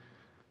Jesus.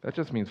 That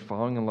just means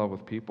falling in love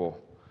with people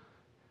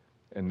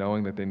and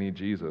knowing that they need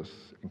Jesus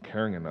and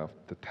caring enough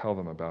to tell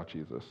them about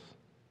Jesus.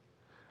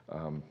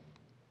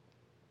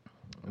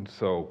 And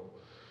so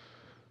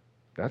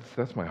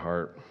that's my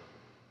heart.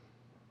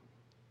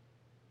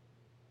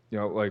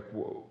 Like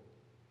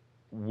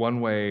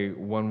one way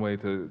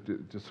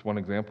to just one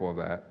example of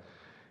that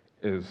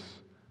is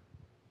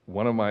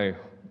one of my.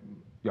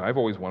 I've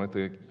always wanted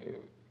to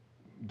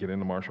get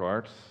into martial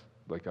arts.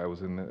 Like I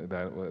was in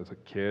that as a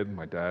kid.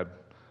 My dad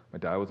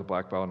was a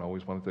black belt and I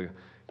always wanted to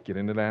get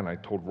into that. And I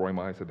told Roy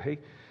Ma, I said, hey,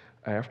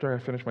 after I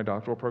finish my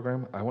doctoral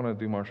program, I want to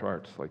do martial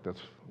arts. Like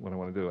that's what I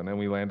want to do. And then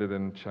we landed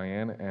in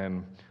Cheyenne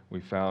and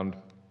we found,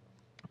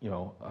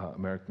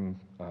 American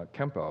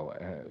Kempo,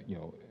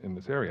 in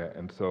this area.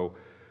 And so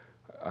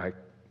I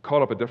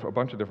called up a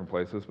bunch of different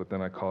places, but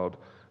then I called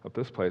up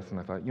this place and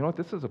I thought, you know what,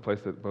 this is a place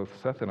that both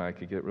Seth and I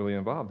could get really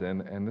involved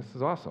in, and this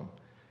is awesome.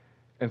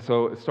 And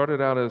so it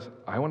started out as,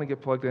 I want to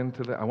get plugged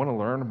into that. I want to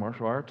learn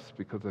martial arts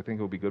because I think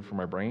it will be good for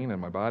my brain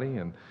and my body,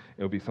 and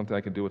it will be something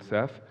I can do with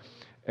Seth.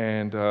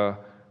 And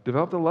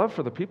developed a love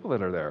for the people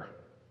that are there.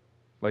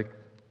 Like,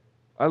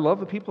 I love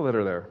the people that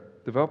are there.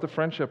 Developed a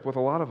friendship with a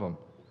lot of them.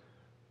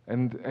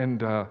 And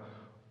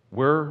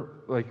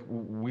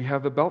we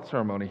have the belt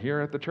ceremony here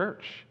at the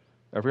church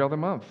every other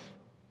month.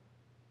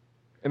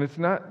 And it's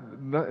not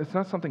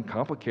something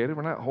complicated.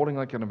 We're not holding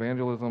like an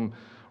evangelism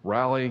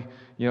rally,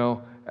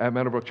 at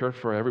Meadowbrook Church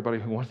for everybody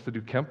who wants to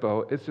do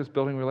Kempo. It's just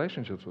building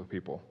relationships with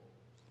people.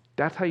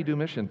 That's how you do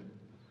mission.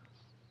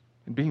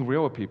 And being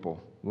real with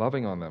people,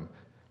 loving on them.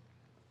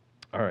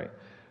 All right.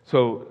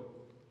 So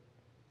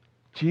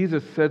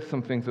Jesus said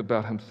some things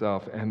about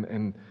himself,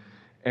 and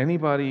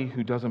anybody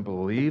who doesn't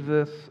believe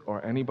this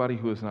or anybody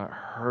who has not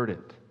heard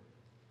it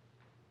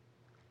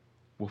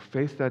will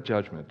face that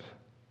judgment,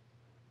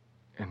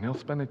 and they'll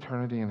spend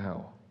eternity in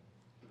hell.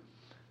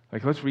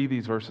 Like, let's read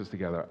these verses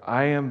together.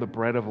 I am the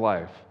bread of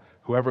life.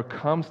 Whoever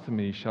comes to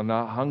me shall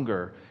not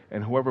hunger,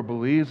 and whoever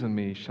believes in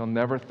me shall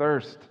never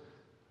thirst.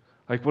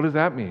 Like, what does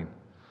that mean?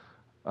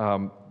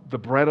 The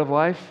bread of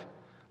life?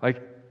 Like,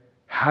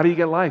 how do you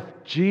get life?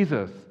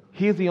 Jesus.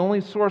 He is the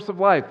only source of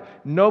life.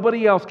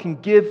 Nobody else can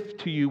give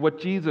to you what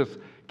Jesus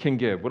can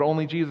give, what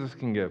only Jesus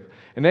can give.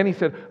 And then he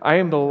said, I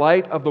am the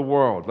light of the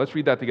world. Let's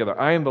read that together.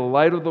 I am the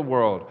light of the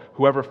world.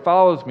 Whoever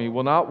follows me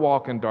will not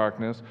walk in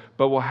darkness,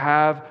 but will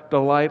have the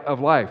light of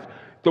life.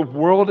 The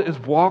world is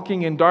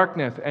walking in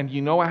darkness, and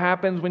you know what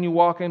happens when you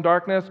walk in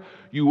darkness?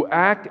 You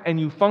act and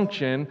you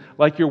function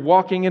like you're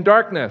walking in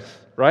darkness,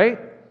 right?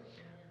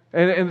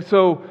 And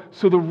so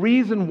the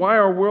reason why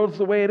our world's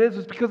the way it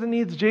is because it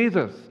needs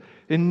Jesus.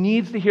 It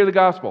needs to hear the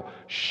gospel.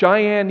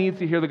 Cheyenne needs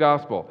to hear the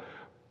gospel.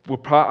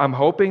 I'm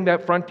hoping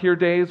that Frontier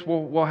Days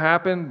will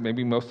happen.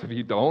 Maybe most of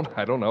you don't.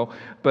 I don't know.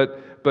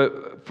 But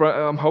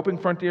I'm hoping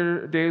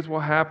Frontier Days will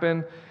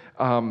happen.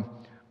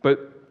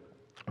 But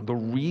the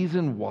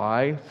reason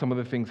why some of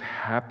the things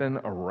happen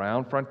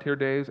around Frontier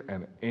Days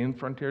and in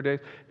Frontier Days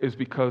is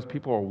because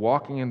people are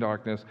walking in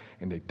darkness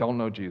and they don't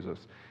know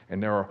Jesus.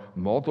 And there are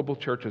multiple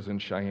churches in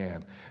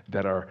Cheyenne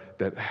that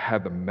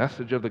have the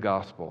message of the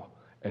gospel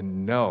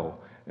and know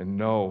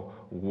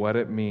what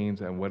it means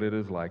and what it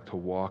is like to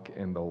walk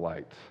in the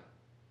light.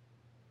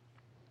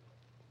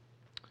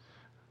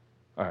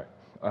 All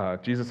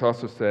right. Jesus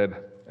also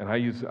said, and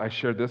I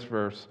shared this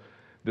verse,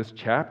 this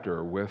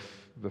chapter with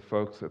the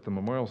folks at the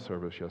memorial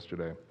service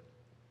yesterday.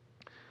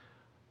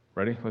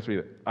 Ready? Let's read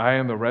it. I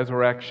am the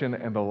resurrection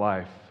and the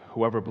life.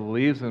 Whoever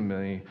believes in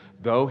me,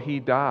 though he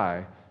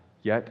die,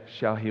 yet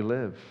shall he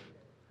live.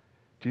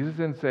 Jesus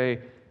didn't say,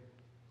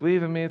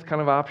 believe in me, it's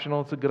kind of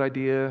optional, it's a good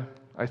idea.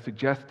 I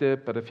suggest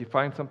it, but if you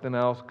find something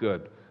else,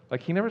 good.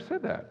 Like, he never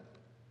said that.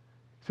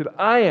 He said,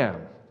 I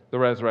am the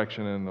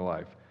resurrection and the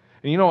life.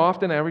 And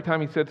often, every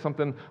time he said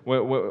something,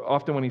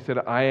 often when he said,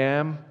 I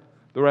am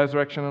the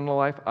resurrection and the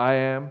life, I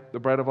am the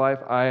bread of life,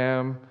 I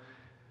am,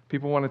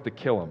 people wanted to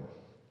kill him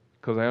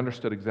because I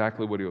understood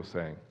exactly what he was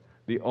saying.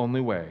 The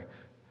only way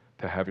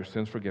to have your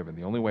sins forgiven,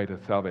 the only way to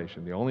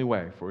salvation, the only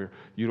way for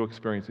you to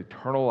experience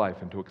eternal life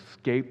and to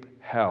escape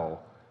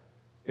hell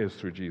is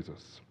through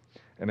Jesus.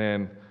 And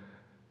then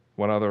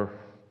one other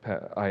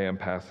I am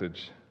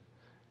passage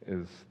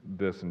is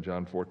this in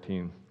John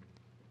 14.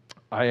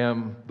 I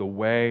am the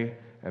way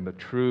and the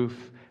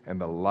truth and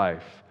the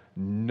life.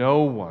 No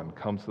one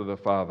comes to the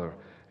Father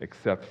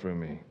except through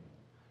me.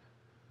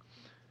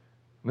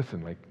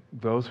 Listen, like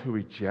those who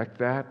reject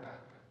that,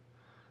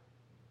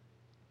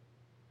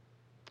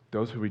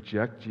 those who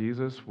reject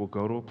Jesus will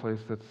go to a place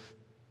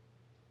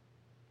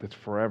that's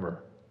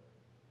forever,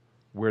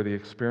 where the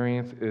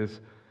experience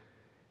is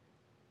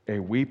a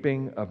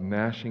weeping of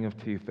gnashing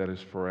of teeth that is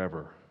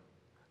forever.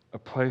 A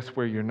place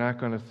where you're not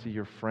going to see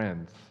your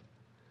friends.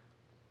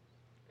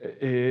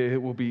 It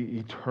will be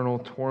eternal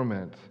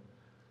torment,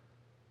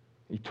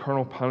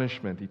 eternal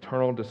punishment,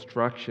 eternal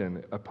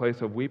destruction, a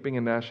place of weeping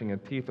and gnashing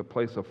of teeth, a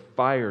place of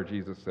fire,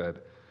 Jesus said.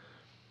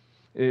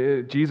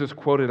 Jesus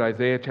quoted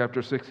Isaiah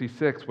chapter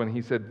 66 when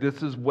he said,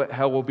 this is what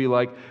hell will be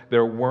like.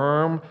 Their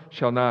worm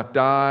shall not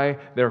die,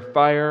 their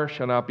fire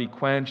shall not be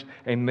quenched,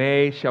 and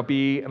they shall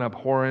be an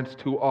abhorrence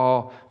to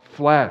all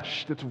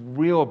flesh. It's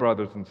real,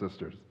 brothers and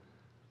sisters.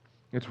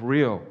 It's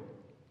real.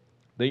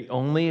 The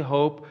only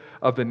hope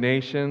of the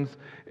nations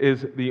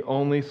is the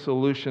only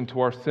solution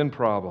to our sin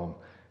problem.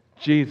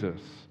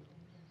 Jesus.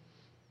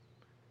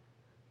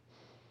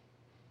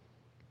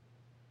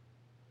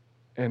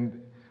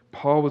 And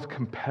Paul was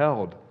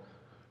compelled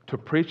to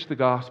preach the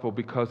gospel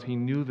because he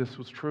knew this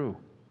was true.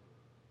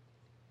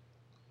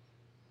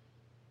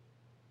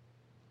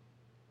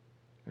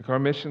 Like our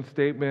mission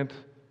statement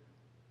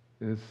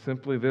is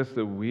simply this,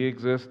 that we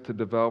exist to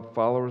develop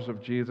followers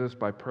of Jesus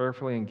by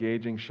prayerfully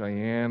engaging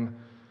Cheyenne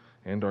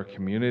and our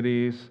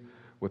communities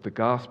with the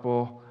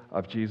gospel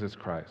of Jesus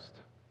Christ.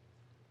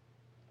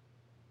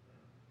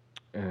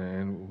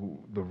 And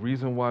the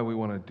reason why we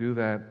want to do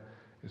that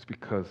is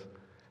because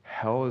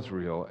hell is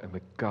real and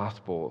the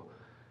gospel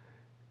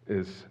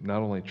is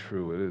not only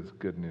true, it is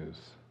good news.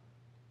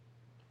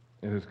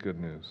 It is good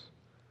news.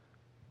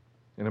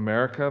 In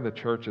America, the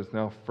church is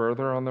now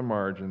further on the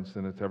margins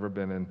than it's ever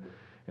been in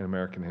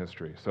American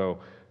history. So,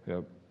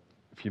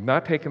 if you've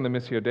not taken the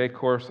Missio Dei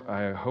course,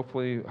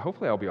 hopefully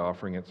I'll be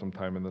offering it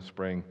sometime in the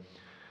spring.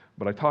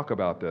 But I talk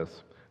about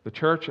this. The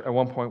church at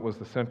one point was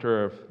the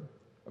center of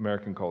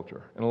American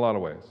culture in a lot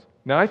of ways.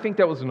 Now, I think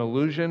that was an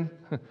illusion.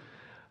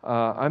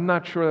 I'm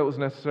not sure that was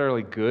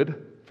necessarily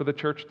good for the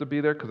church to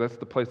be there, because that's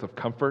the place of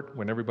comfort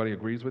when everybody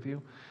agrees with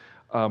you.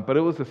 But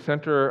it was the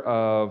center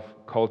of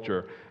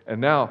culture.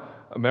 And now,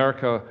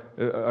 America,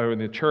 or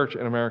the church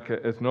in America,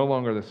 is no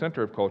longer the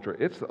center of culture.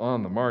 It's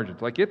on the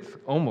margins. Like, it's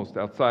almost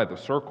outside the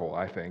circle,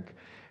 I think.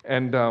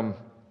 And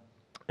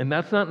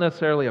that's not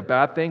necessarily a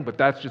bad thing, but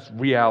that's just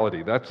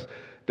reality. That's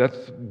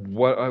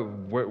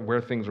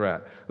where things are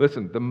at.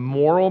 Listen, the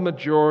moral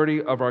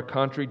majority of our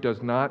country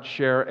does not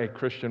share a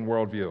Christian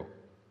worldview.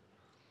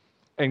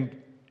 And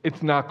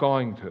it's not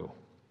going to.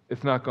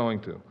 It's not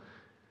going to.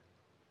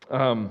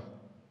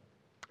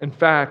 In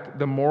fact,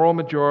 the moral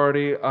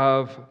majority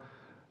of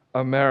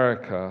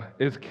America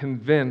is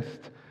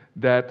convinced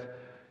that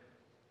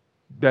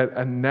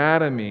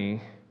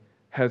anatomy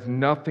has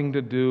nothing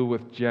to do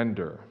with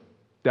gender.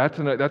 That's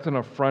an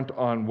affront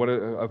on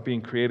of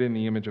being created in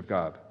the image of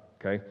God.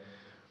 Okay?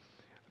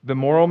 The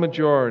moral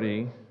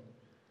majority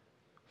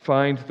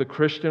finds the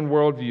Christian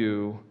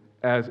worldview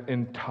as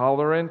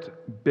intolerant,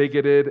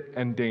 bigoted,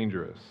 and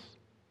dangerous.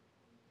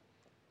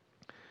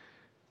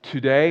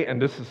 Today,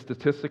 and this is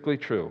statistically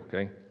true,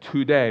 okay?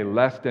 Today,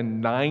 less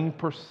than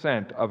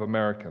 9% of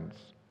Americans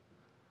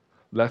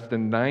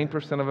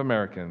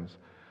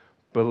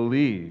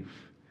believe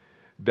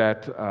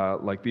that,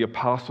 like the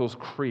Apostles'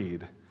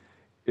 Creed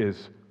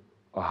is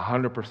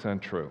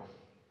 100% true.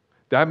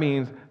 That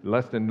means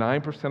less than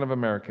 9% of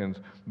Americans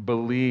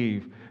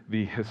believe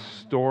the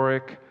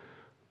historic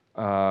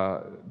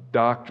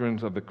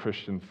doctrines of the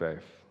Christian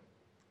faith.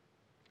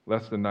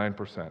 Less than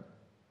 9%.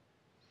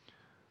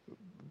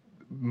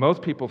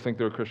 Most people think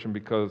they're a Christian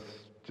because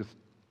it's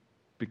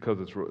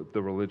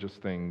the religious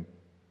thing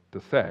to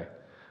say.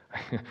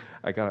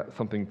 I got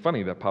something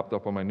funny that popped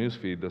up on my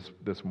newsfeed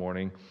this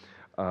morning.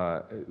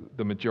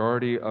 The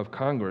majority of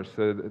Congress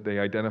said they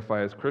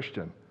identify as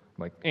Christian. I'm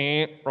like,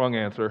 wrong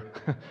answer.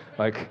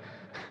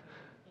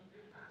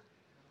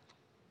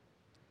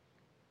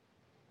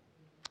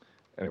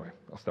 Anyway,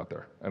 I'll stop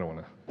there. I don't want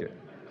to get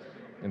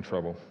in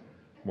trouble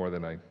more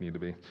than I need to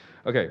be.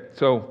 Okay,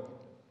 so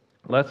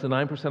less than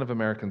 9% of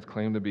Americans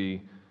claim to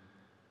be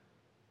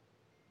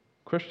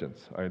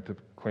Christians, to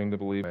claim to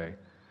believe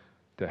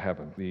to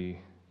heaven, the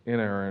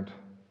inerrant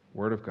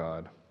Word of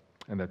God,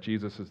 and that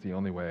Jesus is the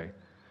only way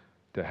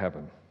to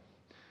heaven.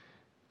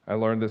 I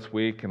learned this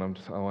week, and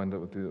I'll end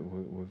up with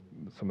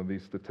some of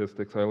these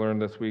statistics. I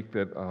learned this week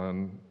that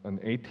in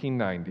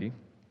 1890,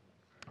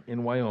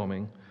 in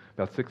Wyoming,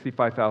 about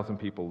 65,000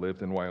 people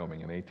lived in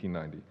Wyoming in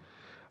 1890.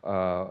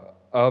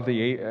 Of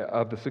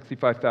the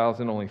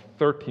 65,000, only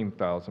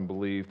 13,000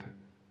 believed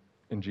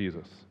in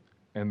Jesus,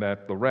 and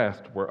that the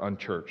rest were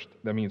unchurched.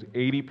 That means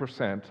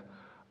 80%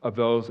 of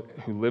those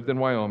who lived in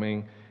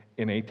Wyoming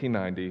in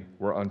 1890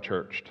 were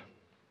unchurched.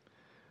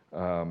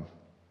 A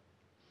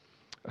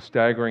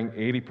staggering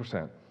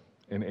 80%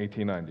 in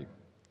 1890.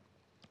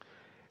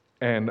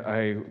 And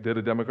I did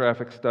a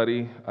demographic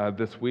study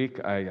this week.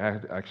 I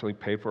actually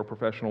paid for a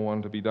professional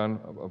one to be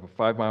done of a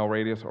 5-mile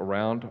radius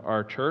around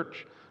our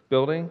church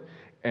building,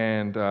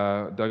 and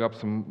dug up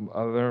some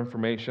other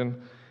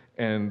information.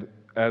 And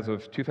as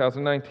of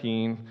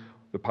 2019,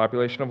 the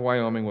population of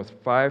Wyoming was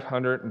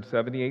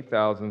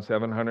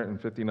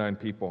 578,759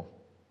 people,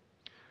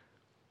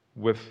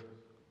 with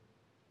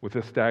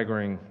a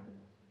staggering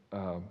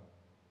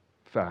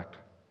fact.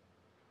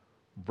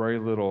 Very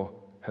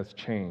little has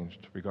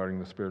changed regarding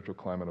the spiritual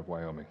climate of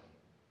Wyoming.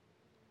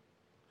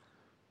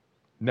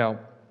 Now,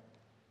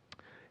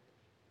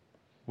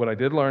 what I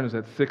did learn is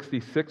that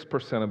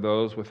 66% of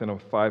those within a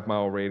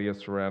 5-mile radius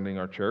surrounding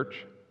our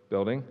church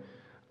building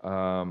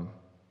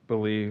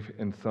believe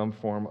in some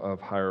form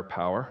of higher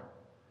power.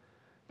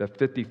 That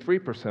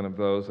 53% of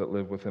those that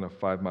live within a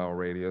 5-mile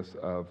radius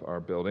of our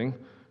building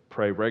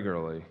pray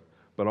regularly.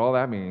 But all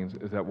that means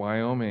is that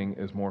Wyoming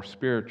is more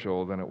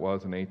spiritual than it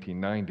was in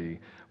 1890,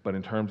 but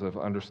in terms of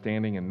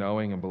understanding and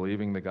knowing and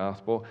believing the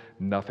gospel,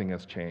 nothing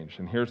has changed.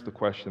 And here's the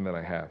question that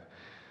I have.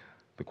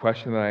 the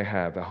question that I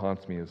have that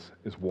haunts me is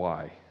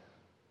why?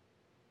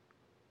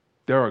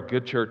 There are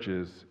good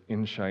churches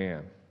in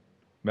Cheyenne.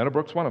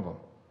 Meadowbrook's one of them.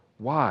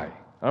 Why?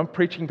 I'm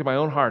preaching to my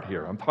own heart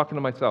here. I'm talking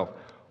to myself.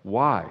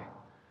 Why?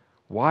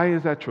 Why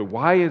is that true?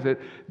 Why is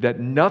it that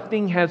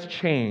nothing has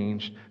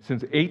changed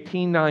since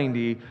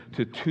 1890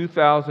 to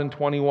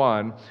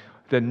 2021,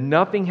 that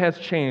nothing has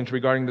changed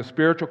regarding the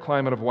spiritual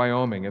climate of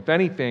Wyoming? If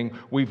anything,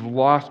 we've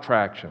lost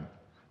traction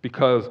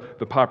because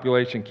the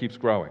population keeps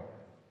growing.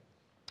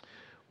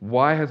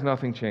 Why has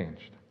nothing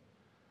changed?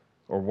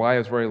 Or why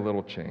has very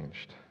little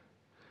changed?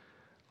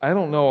 I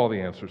don't know all the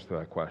answers to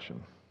that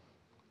question.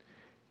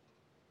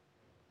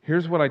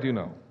 Here's what I do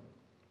know.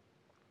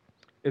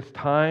 It's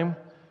time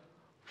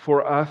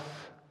for us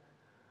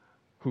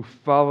who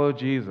follow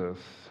Jesus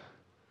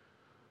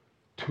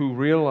to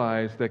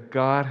realize that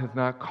God has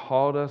not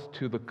called us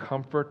to the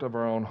comfort of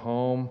our own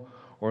home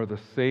or the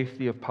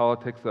safety of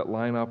politics that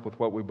line up with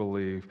what we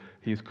believe.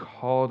 He's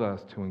called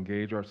us to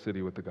engage our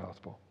city with the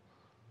gospel.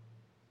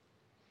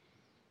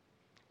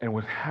 And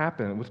what's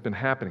been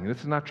happening, this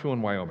is not true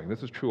in Wyoming,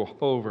 this is true all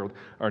over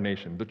our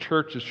nation. The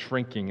church is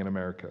shrinking in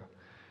America.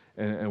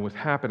 And what's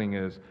happening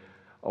is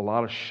a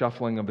lot of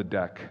shuffling of the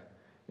deck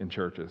in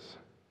churches.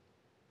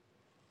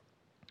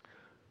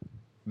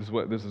 This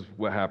is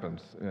what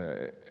happens.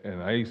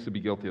 And I used to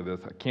be guilty of this.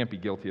 I can't be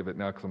guilty of it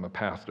now because I'm a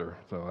pastor.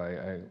 So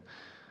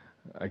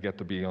I get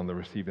to be on the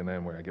receiving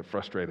end where I get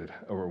frustrated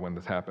over when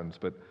this happens.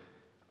 But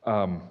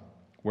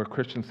where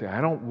Christians say,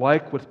 I don't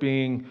like what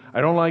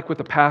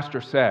the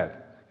pastor said.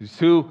 He's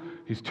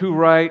too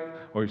right,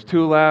 or he's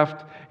too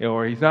left,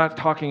 or he's not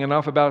talking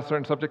enough about a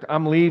certain subject.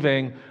 I'm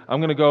leaving. I'm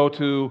going to go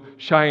to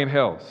Cheyenne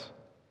Hills.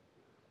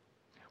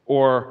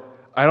 Or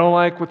I don't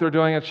like what they're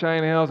doing at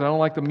Cheyenne Hills. I don't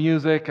like the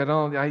music. I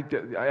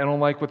don't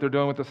like what they're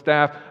doing with the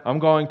staff. I'm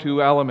going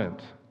to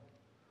Element.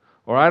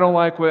 Or I don't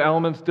like what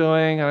Element's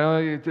doing.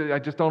 I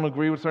just don't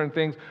agree with certain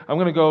things. I'm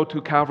going to go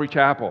to Calvary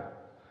Chapel.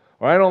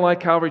 Or I don't like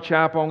Calvary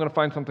Chapel. I'm going to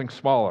find something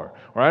smaller.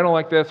 Or I don't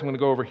like this. I'm going to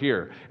go over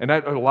here. And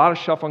there's a lot of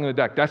shuffling in the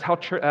deck. That's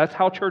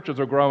how churches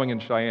are growing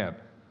in Cheyenne,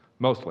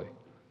 mostly,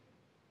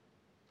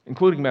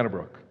 including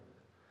Meadowbrook.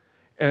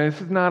 And this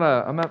is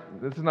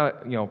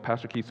not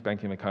Pastor Keith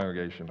spanking the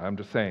congregation. I'm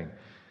just saying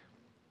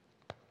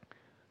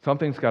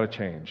something's got to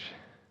change.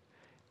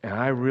 And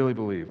I really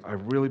believe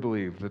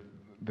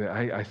that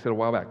I said a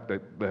while back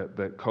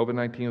that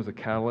COVID-19 is a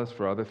catalyst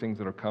for other things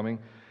that are coming.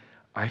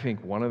 I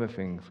think one of the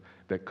things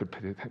that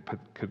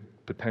could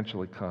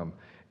potentially come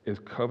is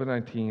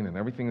COVID-19 and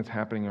everything that's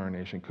happening in our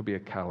nation could be a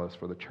catalyst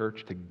for the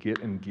church to get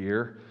in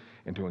gear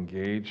and to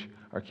engage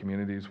our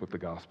communities with the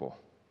gospel.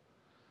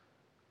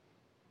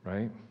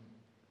 Right?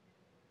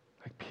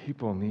 Like,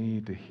 people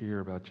need to hear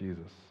about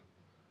Jesus.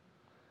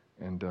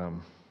 And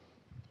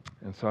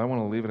so I want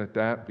to leave it at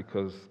that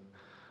because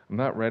I'm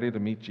not ready to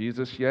meet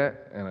Jesus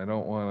yet, and I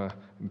don't want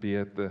to be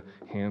at the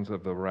hands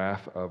of the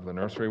wrath of the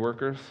nursery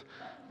workers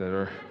that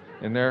are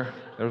in there.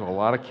 There's a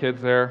lot of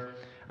kids there.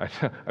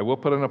 I will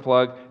put in a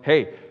plug.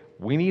 Hey,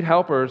 we need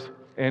helpers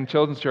in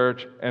children's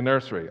church and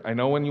nursery. I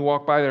know when you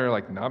walk by there,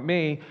 like, not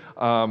me,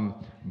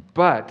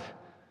 but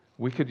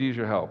we could use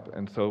your help.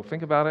 And so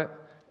think about it.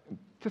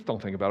 Just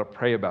don't think about it.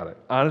 Pray about it.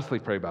 Honestly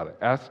pray about it.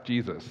 Ask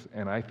Jesus,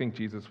 and I think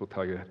Jesus will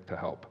tell you to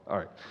help. All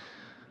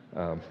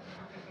right.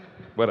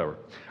 Whatever.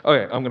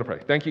 Okay, I'm going to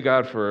pray. Thank you,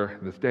 God, for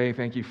this day.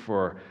 Thank you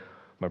for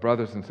my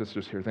brothers and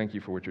sisters here. Thank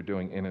you for what you're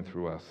doing in and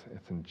through us.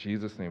 It's in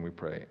Jesus' name we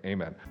pray.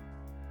 Amen.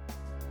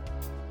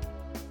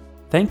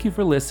 Thank you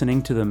for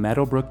listening to the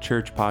Meadowbrook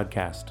Church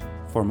podcast.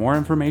 For more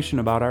information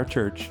about our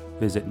church,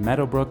 visit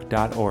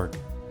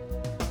meadowbrook.org.